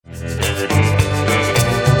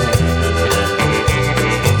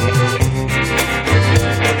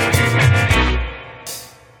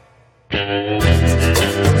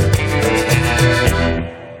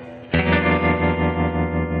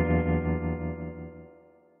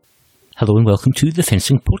Hello and welcome to the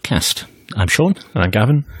Fencing Podcast. I'm Sean. And I'm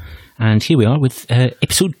Gavin. And here we are with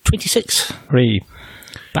episode 26. Hooray.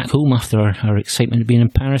 Back home after our excitement of being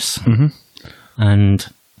in Paris. Mm-hmm. And,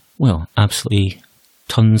 well, absolutely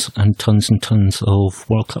tons and tons and tons of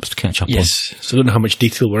World Cups to catch up on. Yes. So I don't know how much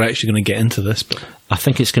detail we're actually going to get into this, but I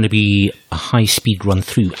think it's going to be a high-speed run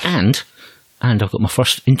through. And I've got my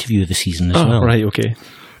first interview of the season as well. Oh, right, okay.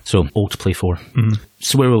 So, all to play for. Mm-hmm.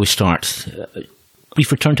 So where will we start? Brief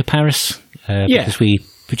return to Paris, because we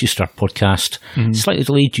produced our podcast, slightly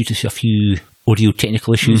delayed due to a few audio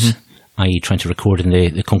technical issues, i.e. trying to record in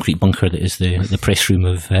the concrete bunker that is the press room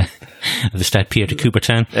of the Stade Pierre de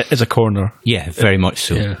Coubertin. It's a corner. Yeah, very much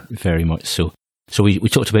so. Yeah. Very much so. So we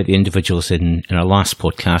talked about the individuals in our last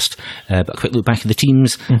podcast, but a quick look back at the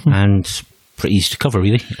teams, and pretty easy to cover,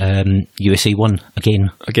 really. USA won again.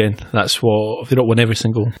 Again, that's what they don't win every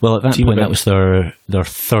single. Well, at that team point, event. that was their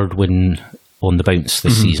third win on the bounce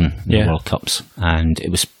this season in the World Cups, and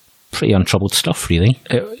it was pretty untroubled stuff, really.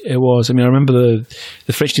 It was. I mean, I remember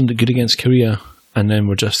the French team looked good against Korea, and then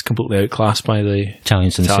were just completely outclassed by the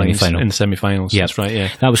Italians in the semi-final. In the semi-finals, yep. That's right, yeah.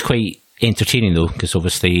 That was quite entertaining, though, because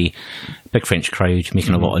obviously big French crowd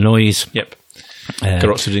making a lot of noise. Yep.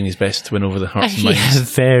 Garotso doing his best to win over the hearts and minds. Yeah,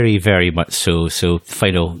 very, very much so. So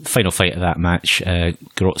final fight of that match,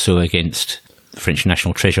 Garotso against French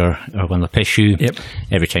national treasure, Erwan Lepechu. Yep.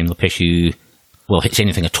 Every time Lepechu hits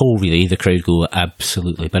anything at all, really, the crowd go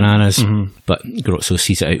absolutely bananas. But Garotso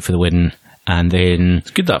sees it out for the win, and then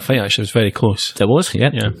It's good, that fight, actually. It was very close. it was,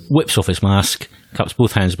 yeah. Whips off his mask, cups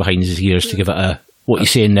both hands behind his ears to give it a "what you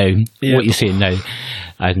saying now? Yeah. What you saying now?"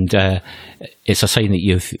 And it's a sign that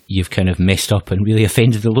you've kind of messed up and really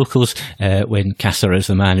offended the locals when Castor, as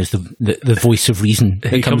the man, is the voice of reason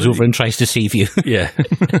that comes over and tries to save you. Yeah.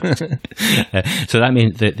 So that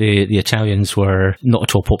meant that the Italians were not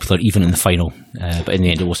at all popular even in the final, but in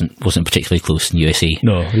the end it wasn't particularly close, and USA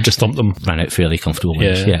No, we just thumped them. ran out fairly comfortable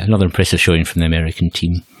wins. Yeah. Another impressive showing from the American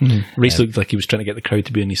team. Reece looked like he was trying to get the crowd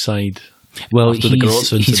to be on his side. Well, After the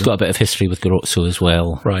Garotso he's incident. got a bit of history with Garotso as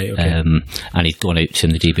well. Right, okay. And he'd gone out to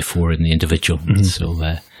him the day before in the individual. So,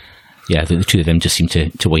 the two of them just seem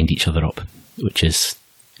to wind each other up, which is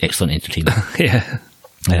excellent entertainment. Yeah.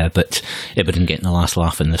 But it wouldn't get in the last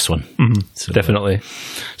laugh in this one. So, Definitely.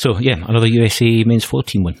 So, another USA men's floor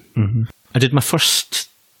team win. I did my first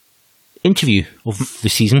interview of the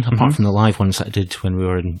season, apart from the live ones that I did when we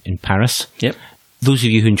were in Paris. Yep. Those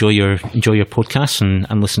of you who enjoy your podcasts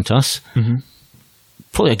and listen to us,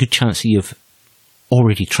 probably a good chance that you've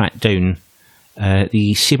already tracked down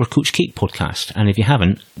the Sabre Coach Cake podcast, and if you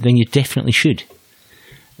haven't, then you definitely should.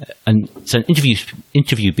 And it's an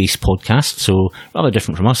interview-based podcast, so rather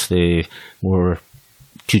different from us. The more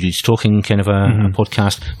two dudes talking kind of a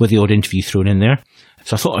podcast with the odd interview thrown in there.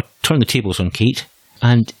 So I thought I'd turn the tables on Kate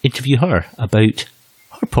and interview her about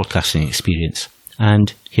her podcasting experience.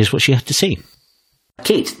 And here's what she had to say.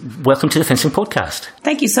 Kate, welcome to the Fencing Podcast.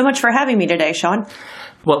 Thank you so much for having me today, Sean.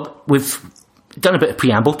 Well, we've done a bit of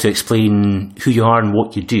preamble to explain who you are and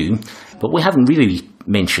what you do, but what we haven't really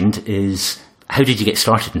mentioned is how did you get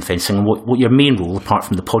started in fencing and what your main role, apart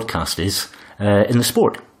from the podcast, is in the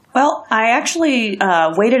sport? Well, I actually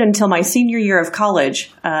waited until my senior year of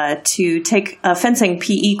college to take a fencing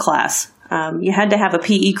PE class. You had to have a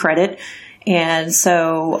PE credit, and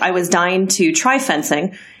so I was dying to try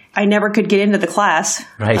fencing. I never could get into the class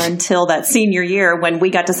until that senior year when we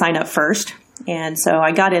got to sign up first. And so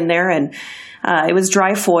I got in there, and it was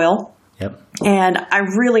dry foil. Yep. And I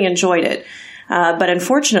really enjoyed it. But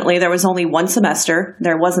unfortunately, there was only one semester.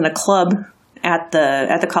 There wasn't a club at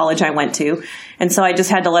the college I went to. And so I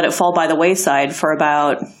just had to let it fall by the wayside for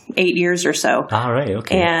about 8 years or so. All right,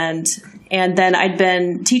 okay. And then I'd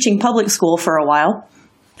been teaching public school for a while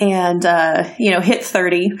and, hit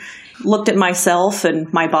 30. Looked at myself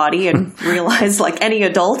and my body and realized, like any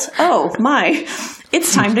adult, oh my,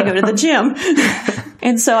 it's time to go to the gym.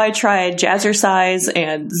 And so I tried jazzercise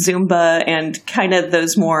and Zumba and kind of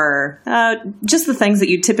those more, just the things that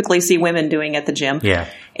you typically see women doing at the gym. Yeah.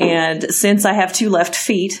 And since I have two left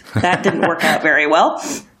feet, that didn't work out very well.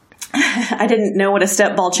 I didn't know what a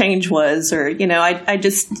step ball change was, or, I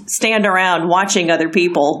just stand around watching other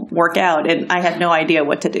people work out, and I had no idea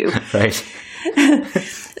what to do. Right.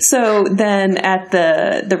 So then at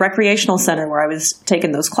the recreational center where I was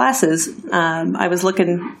taking those classes, I was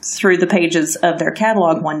looking through the pages of their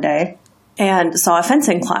catalog one day and saw a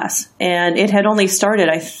fencing class. And it had only started,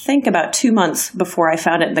 I think, about 2 months before I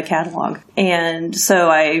found it in the catalog. And so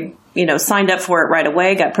I, signed up for it right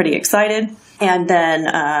away, got pretty excited, and then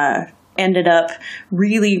ended up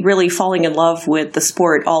really, really falling in love with the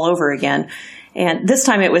sport all over again. And this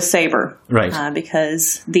time it was saber. Right.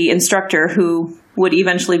 Because the instructor who would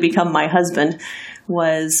eventually become my husband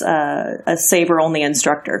was a saber-only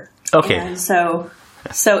instructor. Okay. And so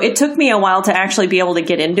it took me a while to actually be able to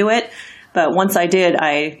get into it. But once I did,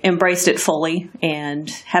 I embraced it fully and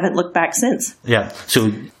haven't looked back since. Yeah. So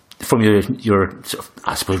from your sort of,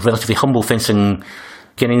 I suppose, relatively humble fencing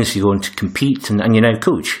beginnings, you go on to compete and you now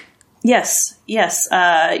coach. Yes.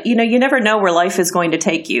 You never know where life is going to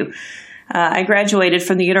take you. I graduated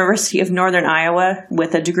from the University of Northern Iowa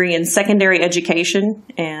with a degree in secondary education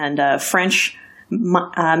and a French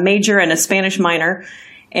major and a Spanish minor.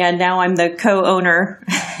 And now I'm the co-owner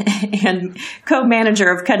and co-manager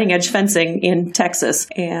of Cutting Edge Fencing in Texas.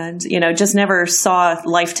 And, just never saw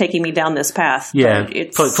life taking me down this path. Yeah, but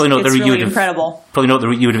it's probably not the route really incredible. Probably not the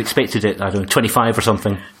route you would have expected it, I don't know, 25 or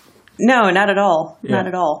something. No, not at all. Yeah. Not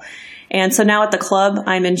at all. And so now at the club,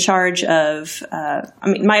 I'm in charge of,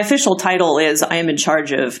 my official title is I am in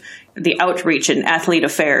charge of the outreach and athlete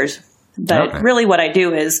affairs. But really what I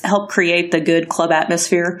do is help create the good club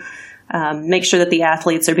atmosphere, make sure that the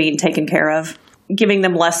athletes are being taken care of, giving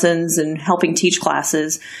them lessons and helping teach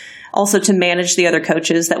classes. Also to manage the other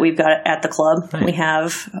coaches that we've got at the club. Right. We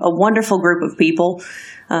have a wonderful group of people,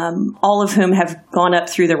 all of whom have gone up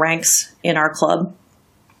through the ranks in our club.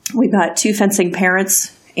 We've got 2 fencing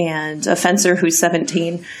parents and a fencer who's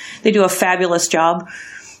 17. They do a fabulous job.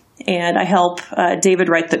 And I help David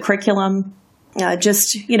write the curriculum,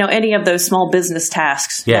 any of those small business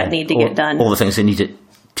tasks that need to get done. All the things that need it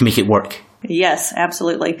to make it work. Yes,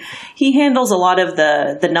 absolutely. He handles a lot of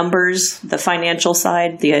the numbers, the financial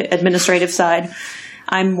side, the administrative side.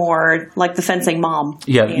 I'm more like the fencing mom.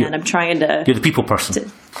 Yeah, and I'm trying to... You're the people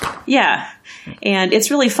person. Yeah. And it's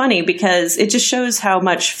really funny because it just shows how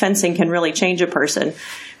much fencing can really change a person.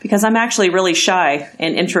 Because I'm actually really shy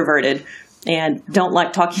and introverted and don't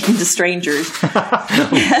like talking to strangers.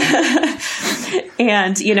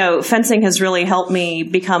 And, fencing has really helped me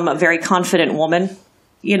become a very confident woman.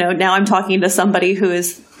 Now I'm talking to somebody who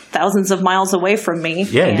is thousands of miles away from me.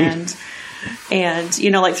 Yeah, indeed. And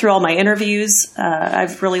through all my interviews,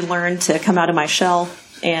 I've really learned to come out of my shell.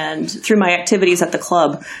 And through my activities at the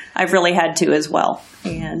club, I've really had to as well.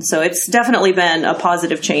 And so it's definitely been a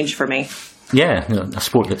positive change for me. Yeah, a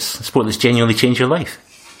sport that's genuinely changed your life.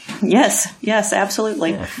 Yes,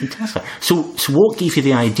 absolutely. Yeah, fantastic. So what gave you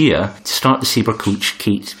the idea to start the Sabre Coach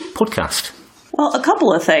Kate podcast? Well, a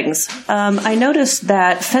couple of things. I noticed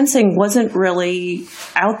that fencing wasn't really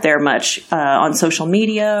out there much on social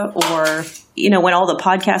media or, when all the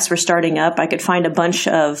podcasts were starting up, I could find a bunch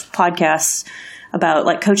of podcasts about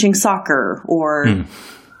like coaching soccer or,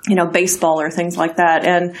 baseball or things like that.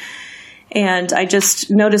 And I just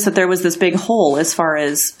noticed that there was this big hole as far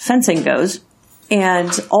as fencing goes.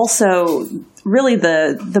 And also really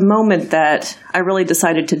the moment that I really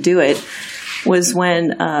decided to do it was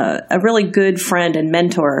when a really good friend and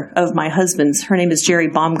mentor of my husband's, her name is Jerry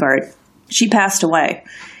Baumgart, she passed away.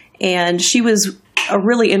 And she was a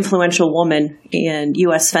really influential woman in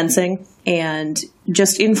U.S. fencing and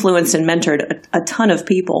just influenced and mentored a ton of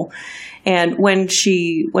people. And when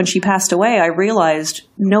she passed away, I realized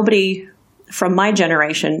nobody from my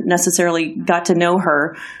generation necessarily got to know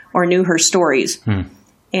her or knew her stories.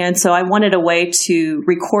 And so I wanted a way to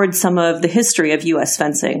record some of the history of U.S.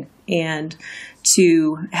 fencing and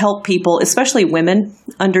to help people, especially women,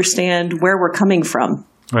 understand where we're coming from.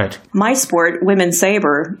 Right. My sport, women's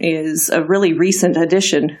saber, is a really recent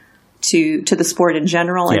addition to the sport in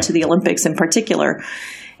general and to the Olympics in particular.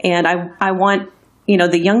 And I want,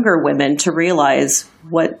 the younger women to realize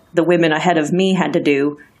what the women ahead of me had to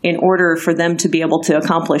do in order for them to be able to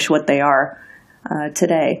accomplish what they are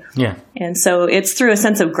today. Yeah. And so it's through a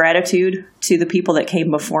sense of gratitude to the people that came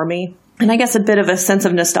before me. And I guess a bit of a sense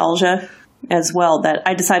of nostalgia as well that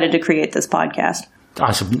I decided to create this podcast.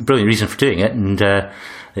 That's a brilliant reason for doing it. And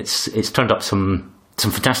it's turned up some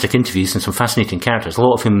fantastic interviews and some fascinating characters, a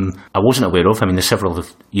lot of whom I wasn't aware of. I mean, there's several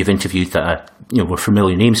that you've interviewed that were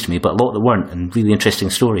familiar names to me, but a lot that weren't, and really interesting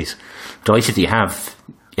stories. Delighted that you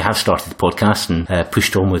have started the podcast and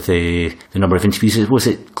pushed on with the number of interviews. Was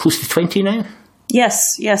it close to 20 now?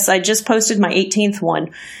 Yes. I just posted my 18th one.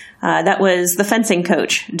 That was the fencing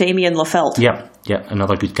coach, Damien Lefelt. Yeah,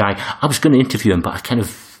 another good guy. I was going to interview him, but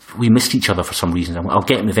we missed each other for some reason. I'll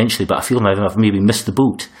get him eventually, but I feel now I've maybe missed the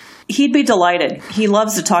boat. He'd be delighted. He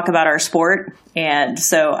loves to talk about our sport, and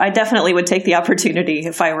so I definitely would take the opportunity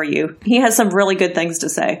if I were you. He has some really good things to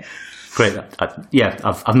say. Great.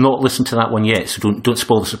 I've not listened to that one yet, so don't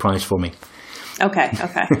spoil the surprise for me. Okay.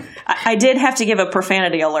 I did have to give a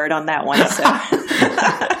profanity alert on that one. So.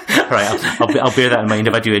 Right, I'll bear that in mind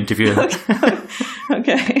if I do interview him.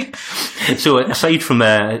 Okay. So aside from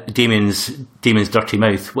Damien's dirty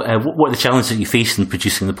mouth, what are the challenges that you face in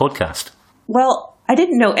producing the podcast? Well, I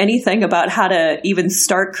didn't know anything about how to even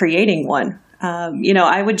start creating one.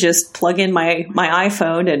 I would just plug in my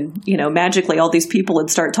iPhone and, magically all these people would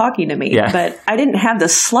start talking to me. Yeah. But I didn't have the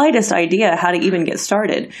slightest idea how to even get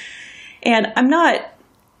started. And I'm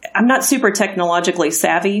not super technologically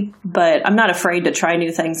savvy, but I'm not afraid to try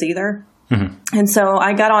new things either. Mm-hmm. And so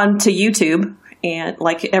I got on to YouTube, and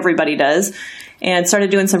like everybody does, and started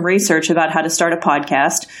doing some research about how to start a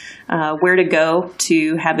podcast, where to go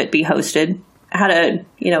to have it be hosted, how to,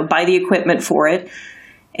 buy the equipment for it.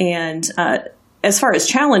 And as far as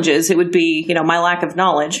challenges, it would be, my lack of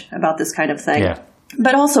knowledge about this kind of thing, yeah.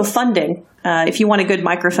 But also funding. If you want a good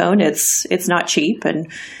microphone, it's not cheap.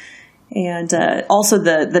 And also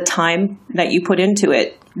the time that you put into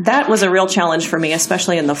it. That was a real challenge for me,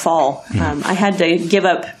 especially in the fall. I had to give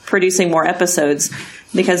up producing more episodes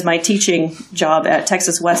because my teaching job at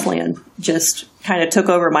Texas Wesleyan just kind of took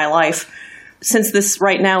over my life. Since this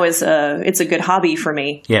right now it's a good hobby for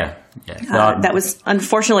me. Yeah. That was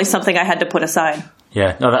unfortunately something I had to put aside.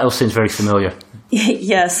 Yeah. No, that all sounds very familiar.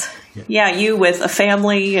 Yes. Yeah, you with a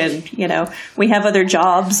family and, we have other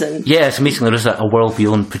jobs. And yeah, it's amazing there is a world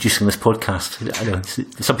beyond producing this podcast. I know,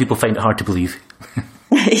 some people find it hard to believe.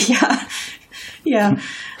 Yeah,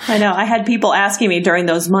 I know. I had people asking me during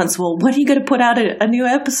those months, well, when are you going to put out a new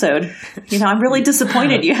episode? I'm really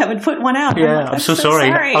disappointed you haven't put one out. Yeah, I'm so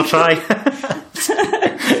sorry. I'll try.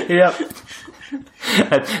 Yeah.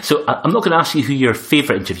 So I'm not going to ask you who your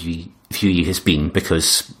favourite interviewee has been,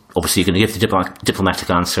 because obviously you're going to give the diplomatic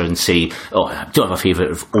answer and say, oh, I don't have a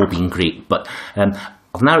favourite, of all being great. But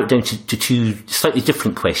I'll narrow it down to two slightly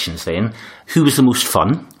different questions then. Who was the most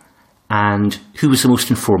fun and who was the most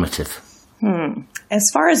informative? As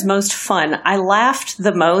far as most fun, I laughed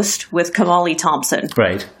the most with Kamali Thompson.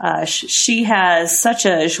 Right. She has such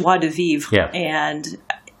a joie de vivre. Yeah. And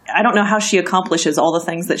I don't know how she accomplishes all the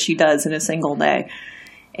things that she does in a single day.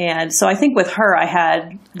 And so I think with her, I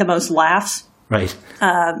had the most laughs. Right.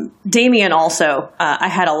 Damien also, I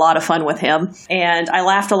had a lot of fun with him. And I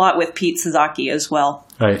laughed a lot with Pete Sasaki as well.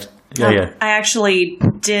 Right. Yeah. I actually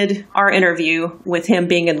did our interview with him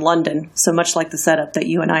being in London, so much like the setup that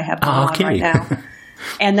you and I have going on right now.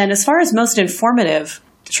 And then as far as most informative,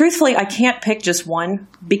 truthfully, I can't pick just one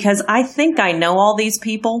because I think I know all these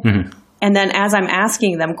people. Mm-hmm. And then as I'm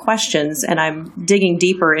asking them questions and I'm digging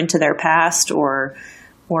deeper into their past or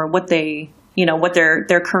what they, what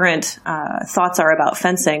their current thoughts are about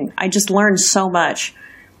fencing, I just learned so much.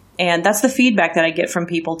 And that's the feedback that I get from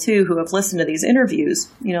people, too, who have listened to these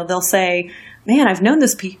interviews. They'll say, man, I've known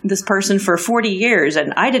this person for 40 years,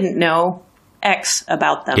 and I didn't know X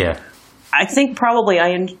about them. Yeah. I think probably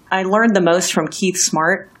I learned the most from Keith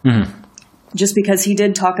Smart, just because he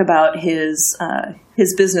did talk about his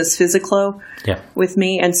business Physiclo with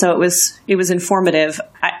me. And so it was informative.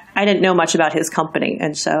 I didn't know much about his company,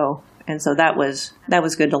 and so that was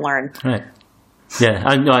good to learn. Right. Yeah,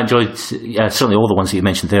 I enjoyed certainly all the ones that you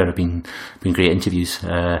mentioned there have been great interviews.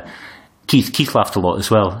 Keith laughed a lot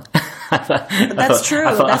as well. That's true.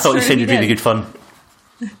 I thought he sounded really good fun.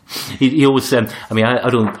 He always. I've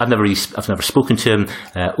never spoken to him.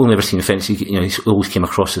 Only ever seen him fence. He always came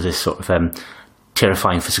across as this sort of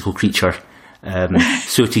terrifying physical creature.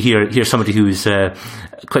 So to hear somebody who was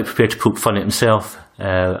quite prepared to poke fun at himself.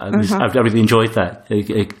 I really enjoyed that.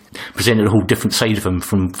 It presented a whole different side of him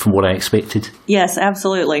from what I expected. Yes,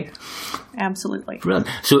 absolutely. Brilliant.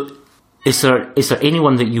 So, is there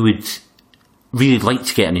anyone that you would really like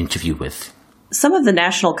to get an interview with? Some of the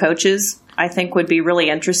national coaches, I think, would be really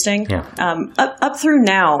interesting. Yeah. Up through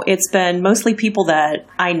now, it's been mostly people that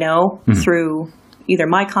I know through either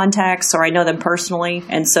my contacts or I know them personally,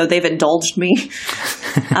 and so they've indulged me.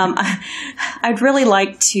 I'd really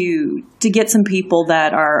like to get some people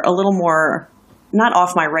that are a little more, not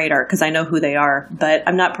off my radar, because I know who they are, but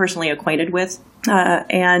I'm not personally acquainted with.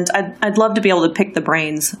 And I'd love to be able to pick the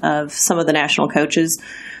brains of some of the national coaches,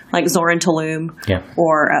 like Zoran Tulum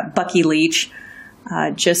or Bucky Leach,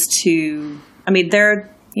 they're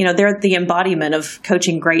the embodiment of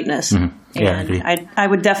coaching greatness. Mm-hmm. Yeah, and I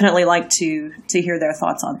would definitely like to hear their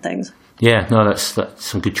thoughts on things. Yeah, no, that's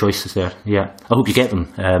some good choices there. Yeah, I hope you get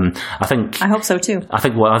them. I hope so too. I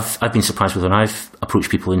think what I've been surprised with when I've approached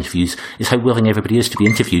people in interviews is how willing everybody is to be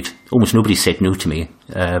interviewed. Almost nobody said no to me.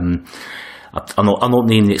 I'll not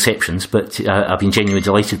name the exceptions, but I've been genuinely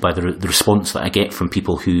delighted by the response that I get from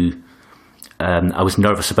people who I was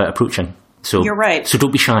nervous about approaching. So you're right. So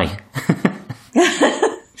don't be shy.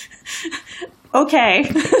 Okay.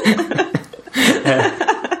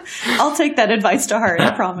 I'll take that advice to heart,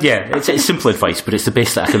 I promise. Yeah, it's simple advice, but it's the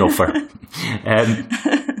best that I can offer.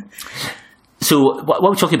 So what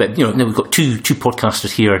we're talking about, now we've got two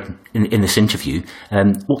podcasters here in this interview.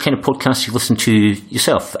 What kind of podcasts do you listen to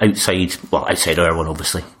yourself outside our one,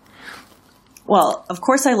 obviously? Well, of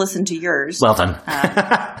course I listen to yours. Well done.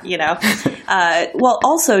 Well,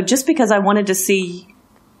 also, just because I wanted to see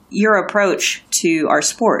your approach to our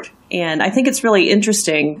sport. And I think it's really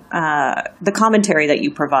interesting, the commentary that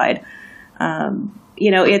you provide.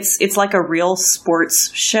 It's like a real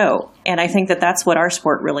sports show. And I think that that's what our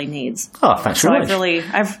sport really needs. Oh, thanks very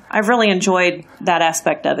much. I've really enjoyed that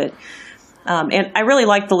aspect of it. And I really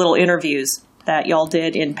liked the little interviews that y'all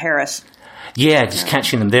did in Paris. Yeah, just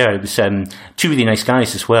catching them there. It was two really nice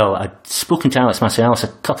guys as well. I'd spoken to Alex Masayalas a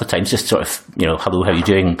couple of times, just sort of, hello, how are you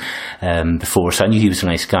doing, before, so I knew he was a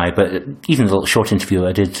nice guy. But even the little short interview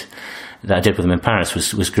I did with him in Paris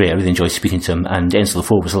was great. I really enjoyed speaking to him. And Enzo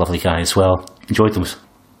Lefort was a lovely guy as well. Enjoyed them.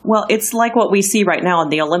 Well, it's like what we see right now in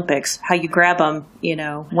the Olympics, how you grab them,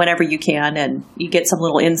 whenever you can, and you get some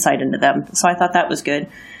little insight into them. So I thought that was good.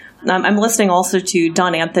 I'm listening also to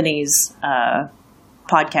Don Anthony's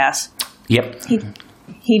podcast. Yep.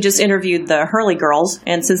 He just interviewed the Hurley girls,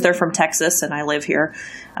 and since they're from Texas and I live here,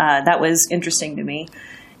 that was interesting to me.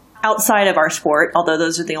 Outside of our sport, although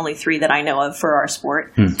those are the only three that I know of for our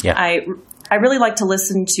sport, yeah. I really like to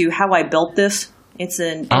listen to How I Built This. It's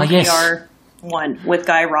an NPR one with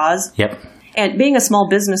Guy Raz. Yep. And being a small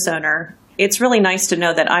business owner, it's really nice to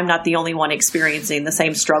know that I'm not the only one experiencing the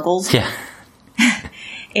same struggles. Yeah.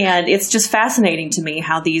 And it's just fascinating to me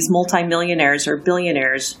how these multimillionaires or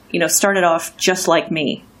billionaires, started off just like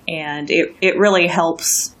me. And it really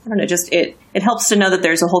helps, it helps to know that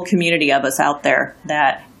there's a whole community of us out there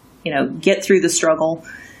that, get through the struggle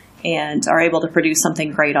and are able to produce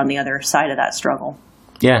something great on the other side of that struggle.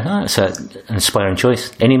 Yeah, no, it's an inspiring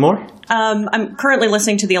choice. Any more? I'm currently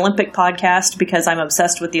listening to the Olympic podcast because I'm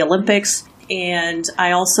obsessed with the Olympics. And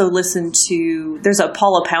I also listen to, there's a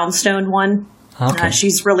Paula Poundstone one. Okay.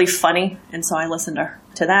 She's really funny, and so I listen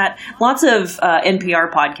to that. Lots of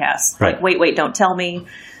NPR podcasts, right. Like Wait, Don't Tell Me.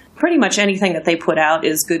 Pretty much anything that they put out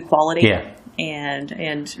is good quality,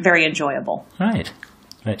 and very enjoyable. Right.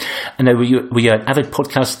 And now, were you an avid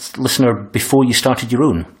podcast listener before you started your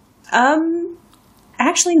own?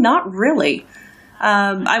 Actually, not really.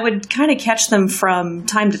 I would kind of catch them from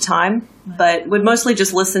time to time, but would mostly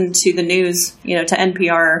just listen to the news, to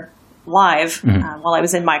NPR live while I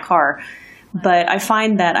was in my car. But I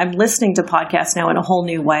find that I'm listening to podcasts now in a whole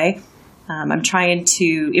new way. I'm trying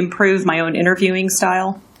to improve my own interviewing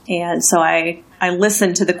style. And so I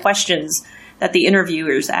listen to the questions that the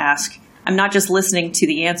interviewers ask. I'm not just listening to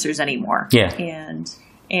the answers anymore. Yeah. And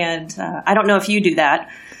I don't know if you do that.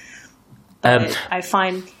 But I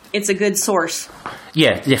find it's a good source.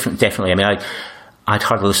 Yeah, definitely. I mean, I'd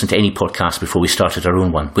hardly listen to any podcast before we started our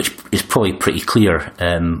own one, which is probably pretty clear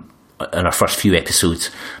in our first few episodes.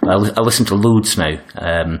 I listen to loads now,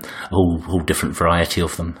 a whole different variety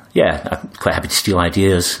of them. Yeah, I'm quite happy to steal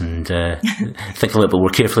ideas and think a little bit more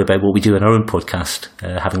carefully about what we do in our own podcast,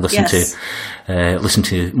 having listened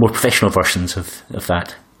to more professional versions of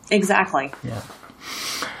that. Exactly. Yeah.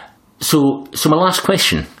 So my last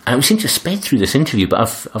question, and we seem to have sped through this interview, but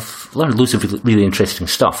I've learned loads of really interesting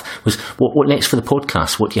stuff, was what next for the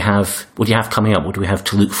podcast? What do you have coming up? What do we have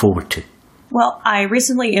to look forward to? Well, I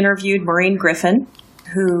recently interviewed Maureen Griffin,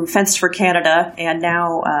 who fenced for Canada and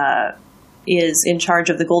now is in charge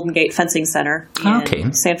of the Golden Gate Fencing Center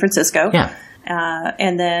in San Francisco. Yeah.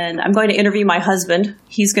 And then I'm going to interview my husband.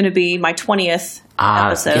 He's going to be my 20th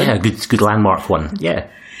episode. Yeah, good landmark one. Yeah.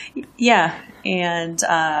 Yeah. And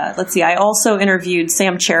let's see, I also interviewed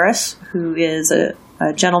Sam Cheris, who is a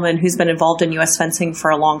gentleman who's been involved in U.S. fencing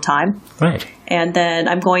for a long time. Right. And then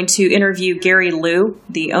I'm going to interview Gary Liu,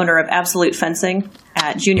 the owner of Absolute Fencing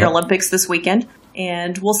at Junior Olympics this weekend.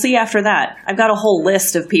 And we'll see after that. I've got a whole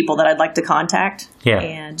list of people that I'd like to contact. Yeah.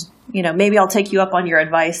 And, maybe I'll take you up on your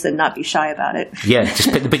advice and not be shy about it. Yeah,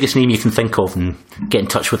 just pick the biggest name you can think of and get in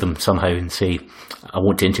touch with them somehow and say, I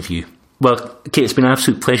want to interview. Well, Kate, it's been an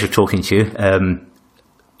absolute pleasure talking to you.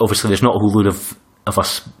 Obviously, there's not a whole load of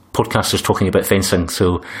us podcasters talking about fencing,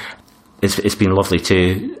 so it's been lovely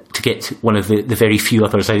to get one of the very few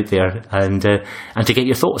others out there and to get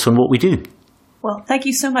your thoughts on what we do. Well, thank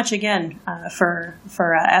you so much again for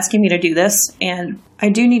asking me to do this. And I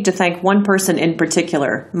do need to thank one person in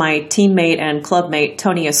particular, my teammate and clubmate,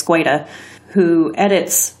 Tony Escueda, who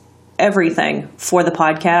edits everything for the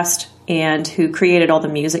podcast and who created all the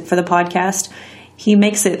music for the podcast. He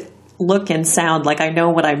makes it look and sound like I know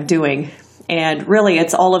what I'm doing. And really,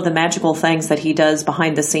 it's all of the magical things that he does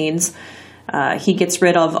behind the scenes He gets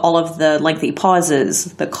rid of all of the lengthy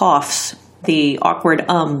pauses, the coughs, the awkward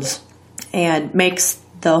ums, and makes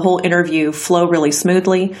the whole interview flow really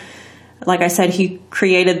smoothly. Like I said, he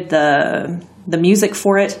created the music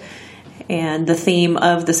for it and the theme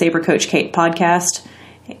of the Saber Coach Kate podcast.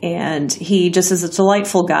 And he just is a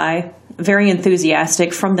delightful guy, very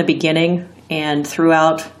enthusiastic from the beginning and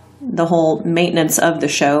throughout the whole maintenance of the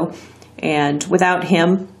show. And without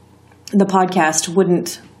him, the podcast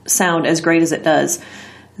wouldn't sound as great as it does.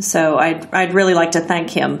 So I'd really like to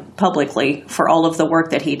thank him publicly for all of the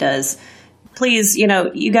work that he does. Please,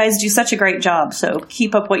 you guys do such a great job, so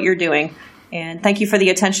keep up what you're doing. And thank you for the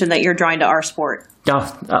attention that you're drawing to our sport.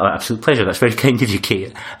 Oh, absolute pleasure. That's very kind of you,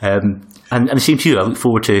 Kate. And the same to you. I look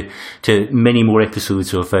forward to many more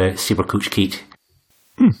episodes of Saber Coach Kate.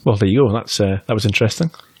 Well, there you go. That was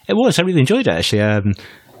interesting. It was. I really enjoyed it, actually.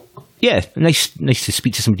 Yeah, nice to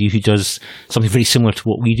speak to somebody who does something very similar to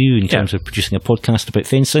what we do in terms of producing a podcast about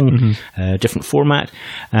fencing, different format,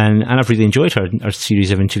 and I've really enjoyed our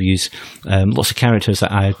series of interviews. Lots of characters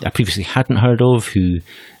that I previously hadn't heard of who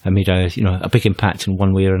made a big impact in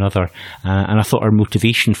one way or another, and I thought our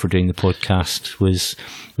motivation for doing the podcast was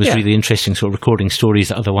really interesting. Sort of recording stories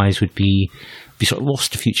that otherwise would be sort of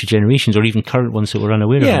lost to future generations or even current ones that we're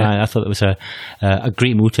unaware of. I thought it was a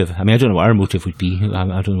great motive. I mean, I don't know what our motive would be.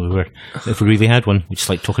 I don't know if we really had one. We just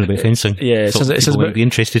like talking about fencing. Yeah, it sounds might be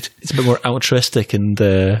interested. It's a bit more altruistic and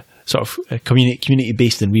sort of community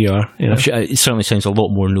based than we are. It certainly sounds a lot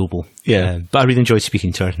more noble. Yeah, but I really enjoyed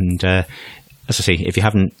speaking to her. And as I say, if you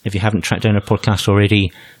haven't tracked down our podcast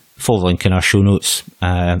already, follow the link in our show notes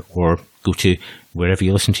or go to wherever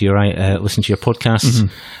you listen to your podcasts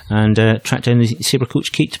and track down the Saber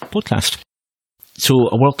Coach Kate podcast. So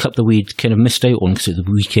a World Cup that we'd kind of missed out on because of the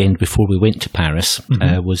weekend before we went to Paris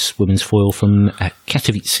was women's foil from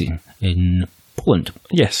Katowice in Poland.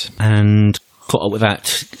 Yes. And caught up with that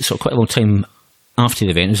sort of quite a long time after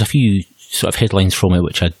the event. There's a few sort of headlines from it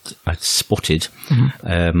which I'd spotted.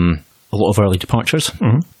 A lot of early departures.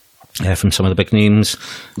 From some of the big names,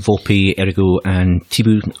 Volpe, Errigo and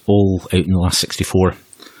Thibaut, all out in the last 64,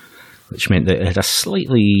 which meant that it had a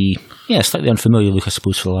slightly unfamiliar look, I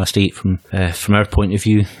suppose, for the last 8 from our point of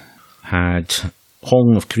view. Had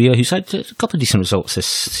Hong of Korea, who's had a couple of decent results this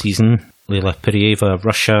season, Leila Perieva of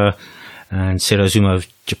Russia, and Sarah Azuma of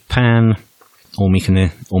Japan, all making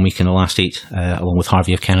the last 8, along with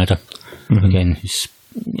Harvey of Canada, again, who's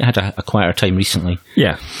had a quieter time recently.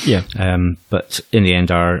 Yeah. But in the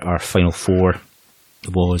end, our final 4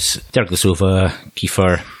 was Derglisova,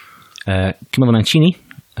 Kiefer, Camilla Mancini,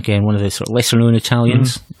 again one of the sort of lesser known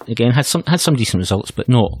Italians. Again had some decent results, but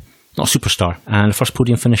not a superstar. And the first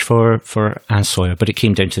podium finish for Anne Sawyer, but it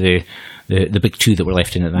came down to the big 2 that were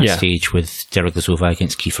left in at that stage, with Derglisova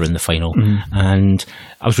against Kiefer in the final, and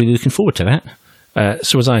I was really looking forward to that.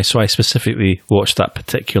 So was I. So I specifically watched that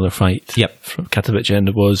particular fight from Katowice, and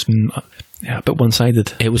it was a bit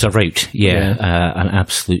one-sided. It was a rout, an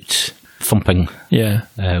absolute thumping.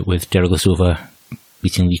 With Derglisova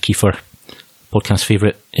beating Lee Kiefer, podcast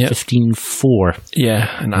favourite, 15-4.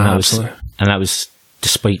 Yeah, and that was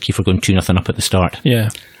despite Kiefer going 2-0 up at the start. Yeah,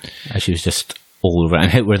 she was just all over it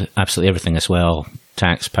and hit with absolutely everything as well: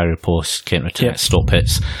 attacks, power post, counter attacks, stop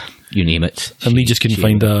hits. You name it. And Lee just couldn't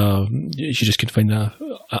find an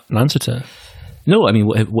answer to it. No, I mean,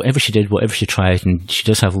 whatever she did, whatever she tried, and she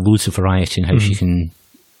does have loads of variety in how she can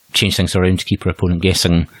change things around to keep her opponent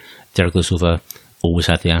guessing. Derglisova always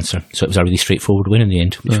had the answer. So it was a really straightforward win in the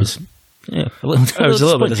end, which was a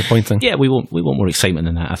little bit disappointing. Yeah, we want more excitement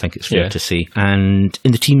than that, I think it's fair to say. And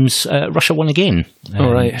in the teams, Russia won again.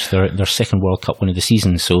 It's their second World Cup win of the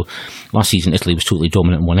season. So last season, Italy was totally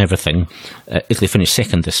dominant and won everything. Italy finished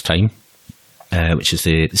second this time, which is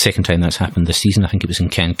the second time that's happened this season. I think it was in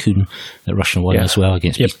Cancun that Russia won as well,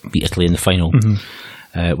 against beat Italy in the final,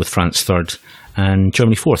 with France third and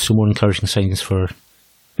Germany fourth. So more encouraging signs for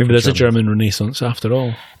maybe there's a German renaissance after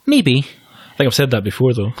all. Maybe. I think I've said that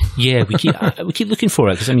before, though. Yeah, we keep looking for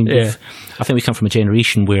it because I mean, I think we come from a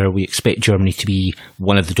generation where we expect Germany to be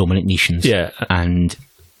one of the dominant nations. Yeah, and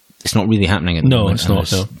it's not really happening at the moment. No,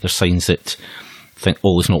 it's not. No. There's signs that think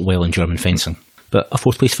all is not well in German fencing. But a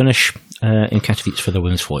 4th place finish in Katowice for the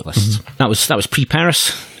women's foilists. That was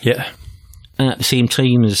pre-Paris. Yeah. And at the same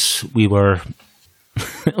time as we were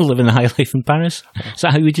living the high life in Paris. Is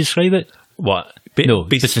that how you would describe it? What?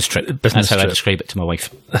 Business trip. That's how I describe it to my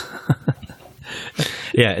wife.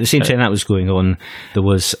 Yeah, at the same time that was going on, there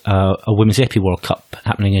was a Women's Epi World Cup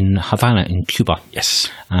happening in Havana in Cuba. Yes.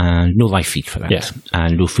 And no live feed for that. Yeah.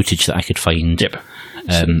 And no footage that I could find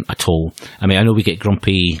at all. I mean, I know we get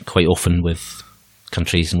grumpy quite often with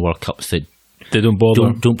countries and World Cups that They don't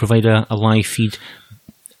bother. Don't provide a live feed.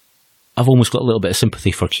 I've almost got a little bit of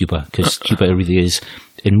sympathy for Cuba, because Cuba really is,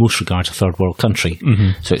 in most regards, a third world country.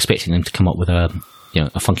 So expecting them to come up with a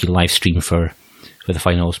funky live stream for the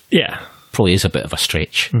finals, probably is a bit of a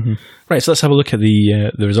stretch. Right, so let's have a look at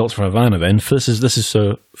the results for Havana then. This is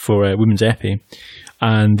for women's épée,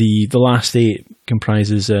 and the last 8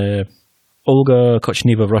 comprises Olga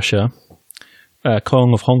Kochneva of Russia,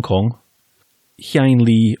 Kong of Hong Kong, Hyun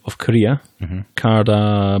Lee of Korea,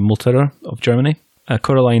 Karda Molterer of Germany,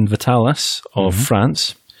 Coraline Vitalis of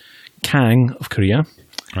France, Kang of Korea,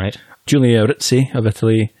 right? Giulia Rizzi of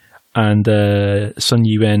Italy, and Sun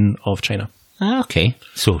Yuen of China. Okay,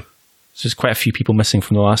 so there's quite a few people missing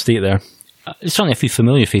from the last 8 there. There's certainly a few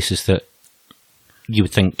familiar faces that you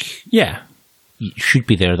would think should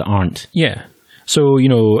be there that aren't. Yeah. So,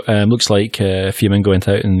 looks like Fiamingo went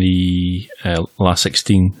out in the last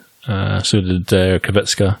 16. So did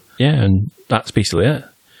Krivitska. Yeah, and that's basically it.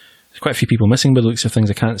 There's quite a few people missing, but it looks of things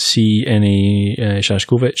I can't see any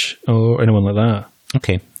Shashkovich or anyone like that.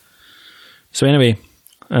 Okay. So anyway,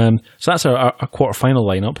 so that's our quarter-final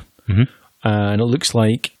lineup. And it looks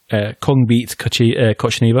like Kong beat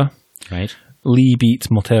Kochneva. Right. Lee beat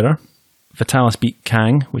Molterer. Vitalis beat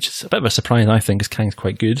Kang, which is a bit of a surprise, I think, because Kang's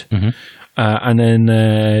quite good. And then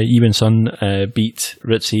Yuen Sun beat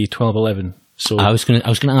Rizzi 12-11. So I was going to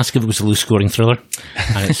ask if it was a low-scoring thriller,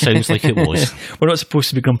 and it sounds like it was. We're not supposed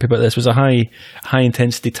to be grumpy about this. It was a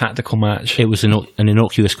high-intensity tactical match. It was an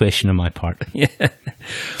innocuous question on my part. Yeah.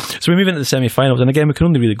 So we move into the semi-finals, and again, we can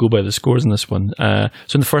only really go by the scores in this one. So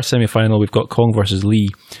in the first semi-final, we've got Kong versus Lee,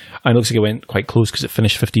 and it looks like it went quite close because it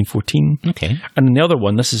finished 15-14. Okay. And in the other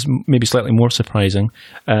one, this is maybe slightly more surprising,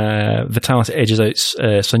 Vitalis edges out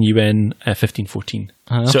Sun Yuen 15-14.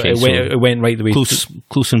 Okay. So it went right the way.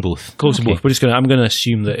 Close in both. Close in both. I'm going to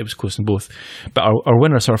assume that it was close in both. But our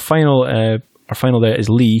winner, so our final there is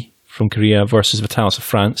Lee from Korea versus Vitalis of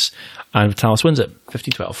France, and Vitalis wins it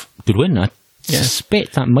 15-12. Good win. I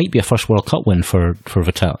suspect that might be a first World Cup win for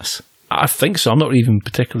Vitalis. I think so. I'm not even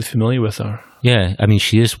particularly familiar with her. Yeah, I mean,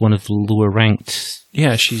 she is one of the lower ranked.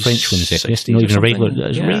 Yeah, she's French ones. Not even a regular.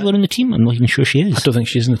 Is regular in the team? I'm not even sure she is. I don't think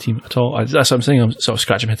she's in the team at all. That's what I'm saying. I'm sort of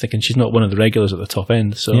scratching my head thinking she's not one of the regulars at the top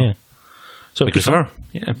end. So so big good for her.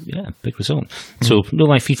 Yeah, big result. So no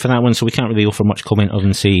live feed for that one. So we can't really offer much comment other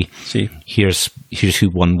than say, here's who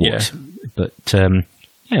won what. But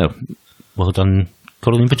well done,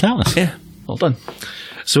 Coraline Vitalis. Yeah, well done.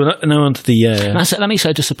 So now on to the... That makes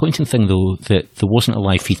it a disappointing thing, though, that there wasn't a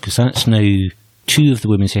live feed, because that's now 2 of the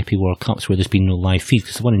Women's Épée World Cups where there's been no live feed,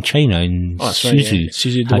 because the one in China and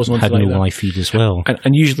Suzu had no live feed as well.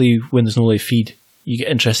 And usually when there's no live feed, you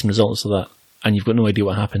get interesting results of that, and you've got no idea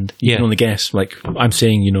what happened. You can only guess. Like, I'm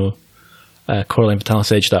saying, Coraline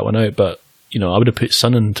Vitalis edged that one out, but, I would have put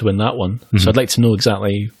Sun in to win that one. So I'd like to know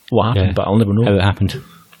exactly what happened, but I'll never know. How it happened.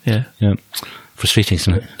 Yeah. Frustrating,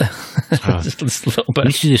 isn't it? Just a little bit. We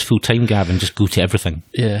need to do this full-time, Gavin, just go to everything.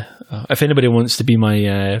 Yeah. If anybody wants to be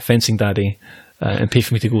my fencing daddy and pay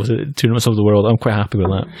for me to go to tournaments of the world, I'm quite happy with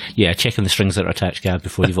that. Yeah, checking the strings that are attached, Gav,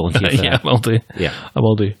 before you volunteer for that. I will do. Yeah. I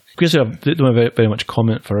will do. Because I don't have very much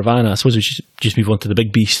comment for Havana, I suppose we should just move on to the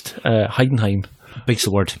big beast, Heidenheim. Big's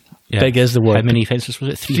the word. Yeah. Big is the word. How many fences was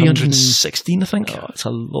it? 316, I think. Oh, it's a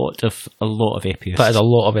lot of épées. That is a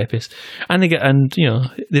lot of épées. And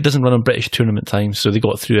it doesn't run on British tournament time, so they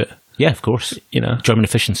got through it. Yeah, of course. German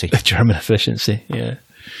efficiency. Yeah.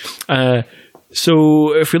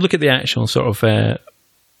 So if we look at the actual sort of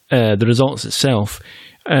the results itself,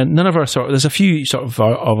 none of our there's a few of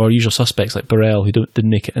our usual suspects like Burrell who didn't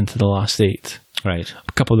make it into the last 8. Right.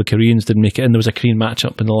 A couple of the Koreans didn't make it in. There was a Korean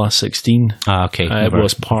matchup in the last 16. Okay. It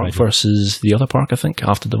was Park versus the other Park, I think. I'll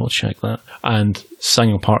have to double check that. And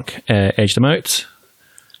Sanyong Park edged them out.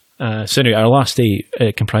 So anyway, our last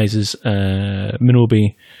 8 comprises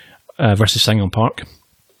Minobe versus Sanyong Park.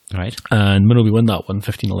 Right. And Minobe won that one,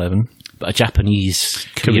 15-11. But a Japanese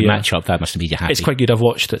Korean matchup, that must have made you happy. It's quite good. I've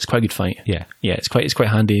watched it. It's quite a good fight. Yeah. Yeah, it's quite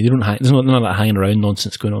handy. There's none of that hanging around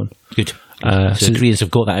nonsense going on. Good. So the Koreans have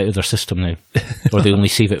got that out of their system now. Or they only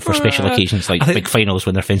save it for special occasions like big finals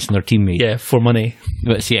when they're fencing their teammate. Yeah, for money.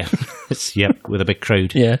 But it's with a big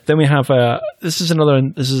crowd. Yeah. Then we have this is another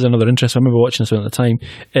interest. I remember watching this one at the time.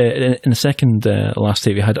 In the second last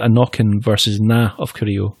day we had Anokin versus Na of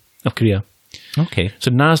Korea. Okay.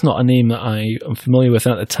 So Na's not a name that I am familiar with,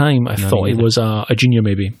 and at the time I thought he was a junior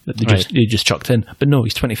maybe that they just chucked in. But no,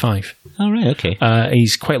 he's 25. Oh, right, okay.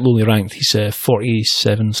 He's quite lowly ranked. He's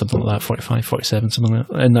 47, something like that, 45, 47, something like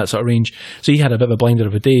that, in that sort of range. So he had a bit of a blinder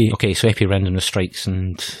of a day. Okay, so Épée randomness strikes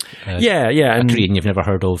and and a Korean you've never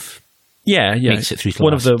heard of Yeah, makes it through to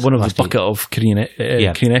one of the last bucket eight. of Korean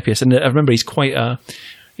epeists, and I remember he's quite a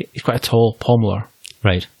tall pommeler,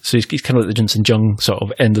 Right. so he's kind of like the Jinson Jung sort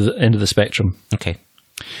of end of the spectrum. Okay.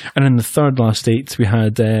 And in the third last eight, we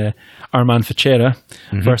had our man Fichera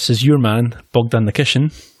versus your man Bogdan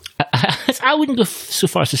Nikishin. I wouldn't go so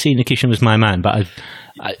far as to say Nikishin was my man, but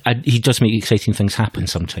he does make exciting things happen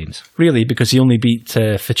sometimes. Really, because he only beat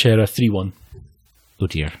Fichera 3-1. Oh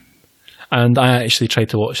dear. And I actually tried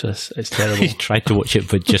to watch this. It's terrible. He tried to watch it,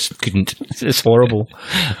 but just couldn't. It's horrible.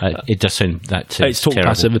 It does sound that It's total terrible.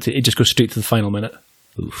 passivity. It just goes straight to the final minute.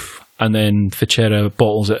 Oof. And then Fichera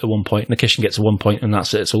bottles it at one point. Nikishin gets 1 point, and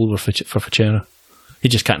that's it. It's over for Fichera. He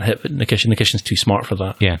just can't hit Nikishin. Nikishin's too smart for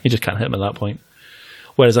that. Yeah. He just can't hit him at that point.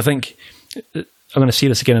 Whereas I think I'm going to see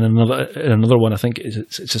this again in another one. I think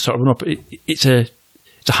it's a sort of it's a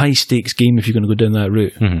high stakes game if you're going to go down that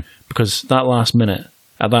route, because that last minute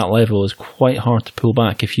at that level is quite hard to pull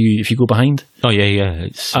back if you go behind. Oh yeah.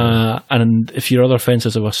 It's And if your other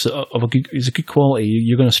fences is a good quality,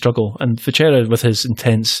 you're going to struggle. And Fichera with his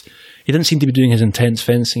intense, he didn't seem to be doing his intense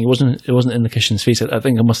fencing. It wasn't in Nikishin's face. I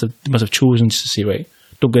think he must have chosen to say, right,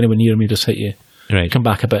 don't go anywhere near me, just hit you. right. Come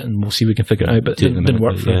back a bit and we'll see if we can figure it out. But it didn't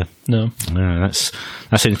work for him. No. That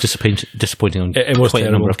sounds disappointing on It was quite a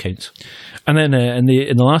terrible. number of counts. And then in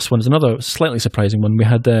the last one is another slightly surprising one. We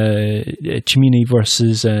had Chimini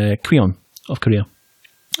versus Kweon of Korea.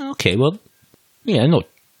 Okay, well, yeah, not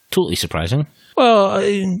totally surprising. Well,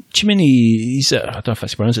 Chimini, he's I don't know if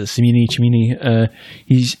that's pronounced it. Chimini.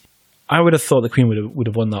 I would have thought the Queen would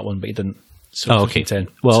have won that one, but he didn't. So okay. 10.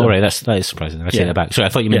 Well, So- all right, that is surprising. I take that back. Sorry, I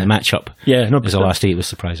thought you meant the matchup. Yeah, no, Because the last eight was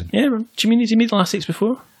surprising. Yeah, Chimini's he made the last eights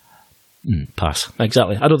before. Pass.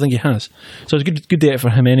 Exactly. I don't think he has. So it's a good day for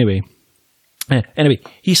him anyway. Anyway,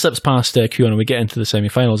 he slips past Kweon and we get into the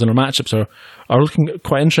semi-finals, and our matchups are looking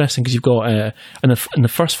quite interesting because you've got in the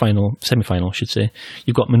first semi-final, I should say,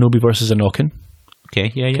 you've got Minobi versus Inokin. Okay,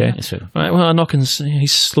 yeah. Okay. That's it. Right, well, Inokin's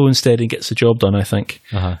he's slow and steady and gets the job done, I think.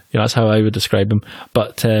 Uh-huh. Yeah, that's how I would describe him.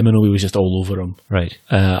 But Minobi was just all over him. Right.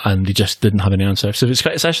 And he just didn't have any answer. So it's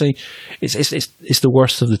actually the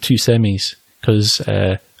worst of the two semis because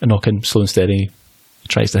Inokin, slow and steady,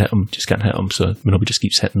 tries to hit him, just can't hit him. So Minobi just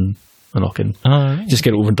keeps hitting Inokin. Just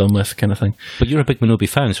get it over and done with, kind of thing. But you're a big Minobi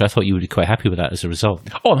fan, so I thought you would be quite happy with that as a result.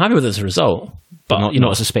 Oh, I'm happy with it as a result, but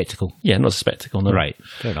not as a spectacle. Yeah, not as a spectacle. No. Right.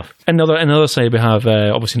 Fair enough. And on the other side, we have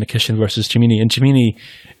obviously Nikishin versus Chimini, and Chimini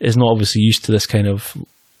is not obviously used to this kind of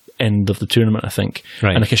end of the tournament, I think.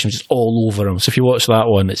 Right. And Nikishin's just all over him. So if you watch that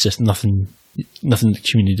one, it's just nothing that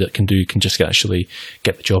Chimini can do can just actually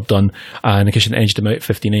get the job done. Nikishin edged him out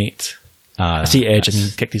 15-8. I see edge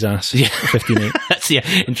and kicked his ass. Yeah, 15-8. That's the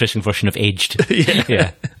interesting version of edged.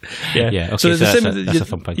 Yeah. Okay, so that's a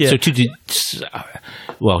fun point. Yeah. So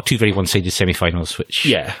two very one-sided semi-finals, which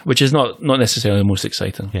is not necessarily the most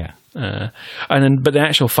exciting. Yeah. But the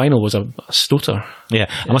actual final was a stoter. Yeah,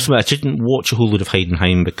 I must admit, I didn't watch a whole load of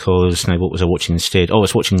Heidenheim because now what was I watching instead? Oh, I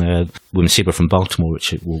was watching the Women's Sabre from Baltimore,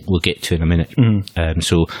 which we'll get to in a minute.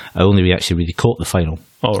 So I only actually really caught the final.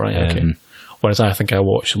 Oh, right, okay. Whereas I think I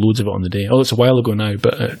watched loads of it on the day. Oh, it's a while ago now,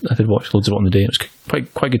 but I did watch loads of it on the day. It was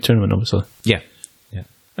quite a good tournament, obviously. Yeah.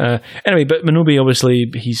 Anyway, but Minobi, obviously,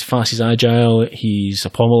 he's fast, he's agile, he's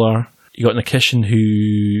a pommeler. You got Nikishin,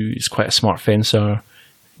 who is quite a smart fencer,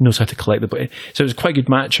 knows how to collect the ball. So it was quite a good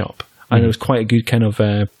matchup, and it was quite a good kind of,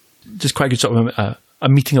 just quite a good sort of a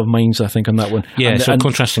meeting of minds, I think, on that one. Yeah,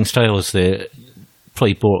 contrasting styles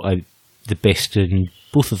probably brought out the best in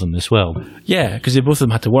both of them as well. Yeah, because both of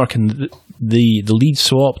them had to work, and the lead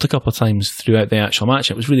swapped a couple of times throughout the actual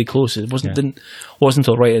match. It was really close. It wasn't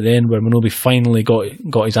until right at the end where Minobi finally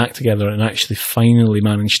got his act together and actually finally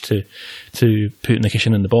managed to put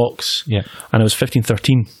Nikishin in the box. Yeah, and it was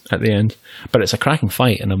 15-13 at the end. But it's a cracking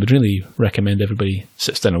fight, and I would really recommend everybody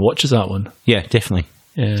sits down and watches that one. Yeah, definitely.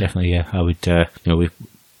 Yeah. Definitely. Yeah, I would.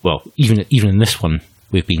 Even in this one,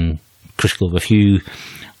 we've been critical of a few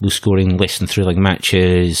low-scoring, less than thrilling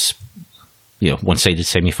matches, one-sided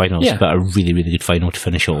semi-finals, but a really, really good final to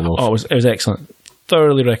finish it all off. Oh, it was excellent.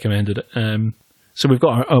 Thoroughly recommended it. So we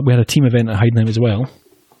had a team event at Heidenheim as well,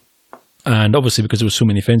 and obviously because there were so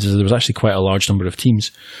many fences, there was actually quite a large number of teams,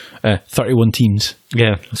 31 teams.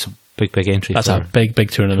 Yeah, that's a big entry. That's a big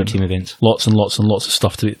tournament. Team events. Lots and lots and lots of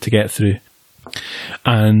stuff to get through.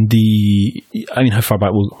 And how far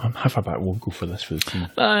back we'll go for this for the team?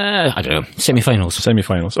 I don't know.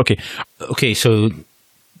 Semi-finals. Okay. So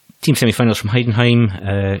team semi-finals from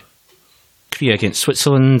Heidenheim: Korea against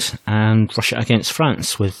Switzerland and Russia against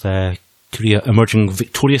France. With Korea emerging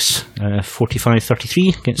victorious,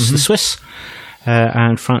 45-33 against the Swiss,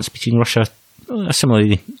 and France beating Russia a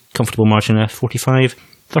similarly comfortable margin, 45-33.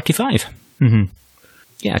 35. Mm-hmm.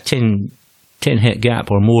 Yeah, 10 hit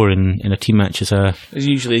gap or more in a team match is It's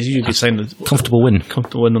usually a good sign. Comfortable win.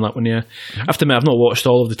 Comfortable win on that one, yeah. I have to admit, I've not watched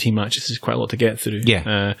all of the team matches. There's quite a lot to get through.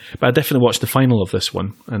 Yeah. But I definitely watched the final of this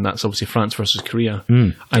one, and that's obviously France versus Korea.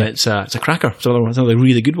 And it's a cracker. It's another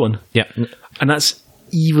really good one. Yeah. And that's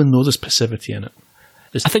even though there's passivity in it.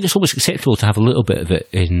 I think it's always acceptable to have a little bit of it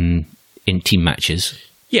in team matches.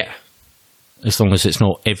 Yeah. As long as it's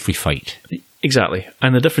not every fight. Exactly.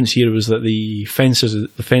 And the difference here was that the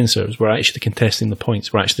fencers were actually contesting the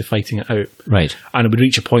points, were actually fighting it out. Right. And it would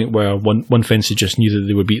reach a point where one fencer just knew that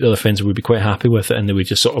they would beat the other fencer, would be quite happy with it, and they would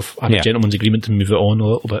just sort of have a gentleman's agreement to move it on a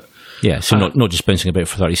little bit. Yeah, so not just bouncing about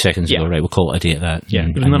for 30 seconds and go, right, we'll call it a day at that. Yeah,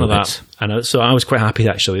 none of that. And so I was quite happy,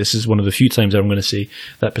 actually. This is one of the few times I'm going to say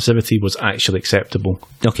that passivity was actually acceptable.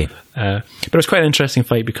 Okay. But it was quite an interesting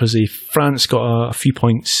fight because France got a few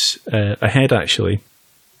points ahead, actually.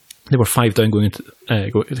 They were 5 down going into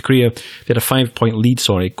Korea. They had a 5-point lead,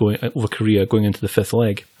 going over Korea going into the 5th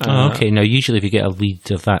leg. Okay. Now, usually if you get a lead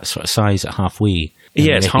of that sort of size at halfway, in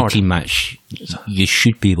it's hard. Team match, you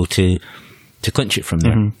should be able to clinch it from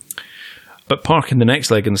there. Mm-hmm. But Park in the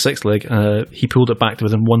next leg, in the 6th leg, he pulled it back to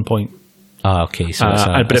within 1 point. Okay. So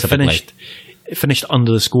but it finished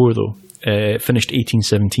under the score though. It finished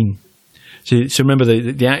 18-17. So remember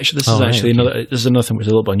the action. This is actually another. This is another thing which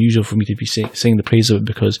is a little bit unusual for me to be saying the praise of it,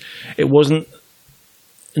 because it wasn't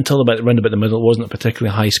until around about the middle. It wasn't a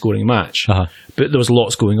particularly high scoring match, but there was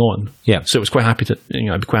lots going on. Yeah. So it was quite happy to.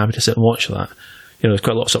 I'd be quite happy to sit and watch that. There's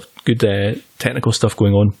quite lots of good technical stuff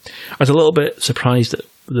going on. I was a little bit surprised that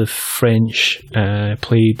the French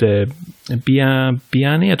played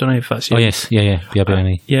Biani. I don't know if that's.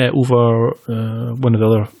 Biani. Over one of the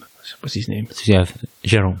other. What's his name? Yeah,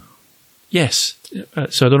 Jérôme. Yes.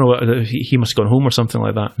 So I don't know what he must have gone home or something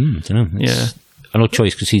like that. I don't know. No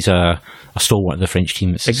choice because he's a stalwart of the French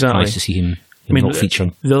team. It's nice to see him not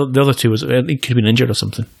featuring. The other two he could have been injured or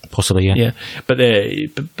something. Possibly, yeah. Yeah, but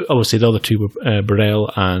obviously the other two were Burrell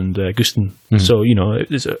and Gustin. So it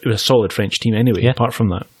was a solid French team anyway. Apart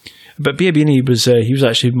from that, but Biabini was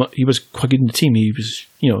he was quite good in the team. He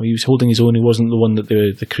was holding his own. He wasn't the one that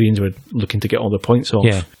the Koreans were looking to get all their points off.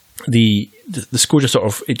 Yeah. The score just sort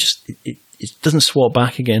of it doesn't swap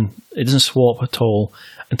back again. It doesn't swap at all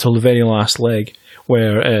until the very last leg,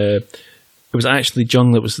 where it was actually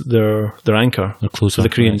Jung that was their anchor for the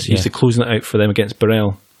Koreans. He used to closing it out for them against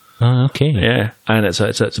Burrell. Oh, okay. Yeah, and it's a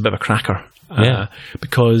bit of a cracker.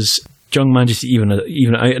 Because Jung manages to even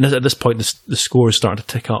it out, and at this point the score is starting to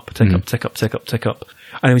tick up, and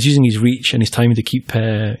he was using his reach and his timing to keep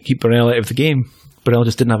Burrell out of the game. Burrell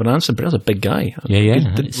just didn't have an answer. Burrell's a big guy.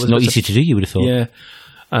 It's not easy to do, you would have thought.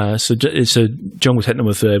 Yeah. So Jung was hitting him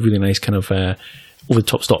with really nice kind of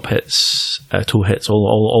over-the-top stop hits, toe hits,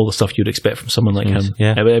 all the stuff you'd expect from someone like him.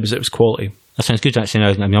 Yeah. It was quality. That sounds good, actually.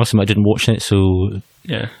 I mean, honestly, I didn't watch it, so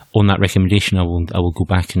on that recommendation, I will go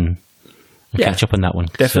back and catch up on that one.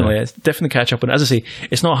 Definitely, definitely catch up on it. As I say,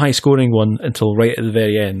 it's not a high-scoring one until right at the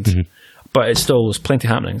very end, but there's plenty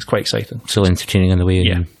happening. It's quite exciting. Still entertaining on the way.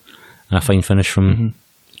 And a fine finish from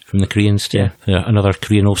the Koreans to another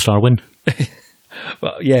Korean All-Star win.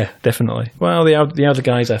 Well, yeah, definitely. Well, they are the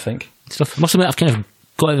guys, I think. Must admit, I've kind of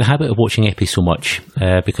got out of the habit of watching Epi so much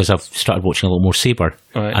because I've started watching a lot more Sabre,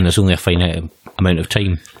 and there's only a finite amount of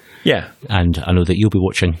time. Yeah. And I know that you'll be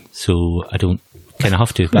watching, so I don't kind of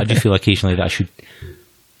have to. But I do feel occasionally that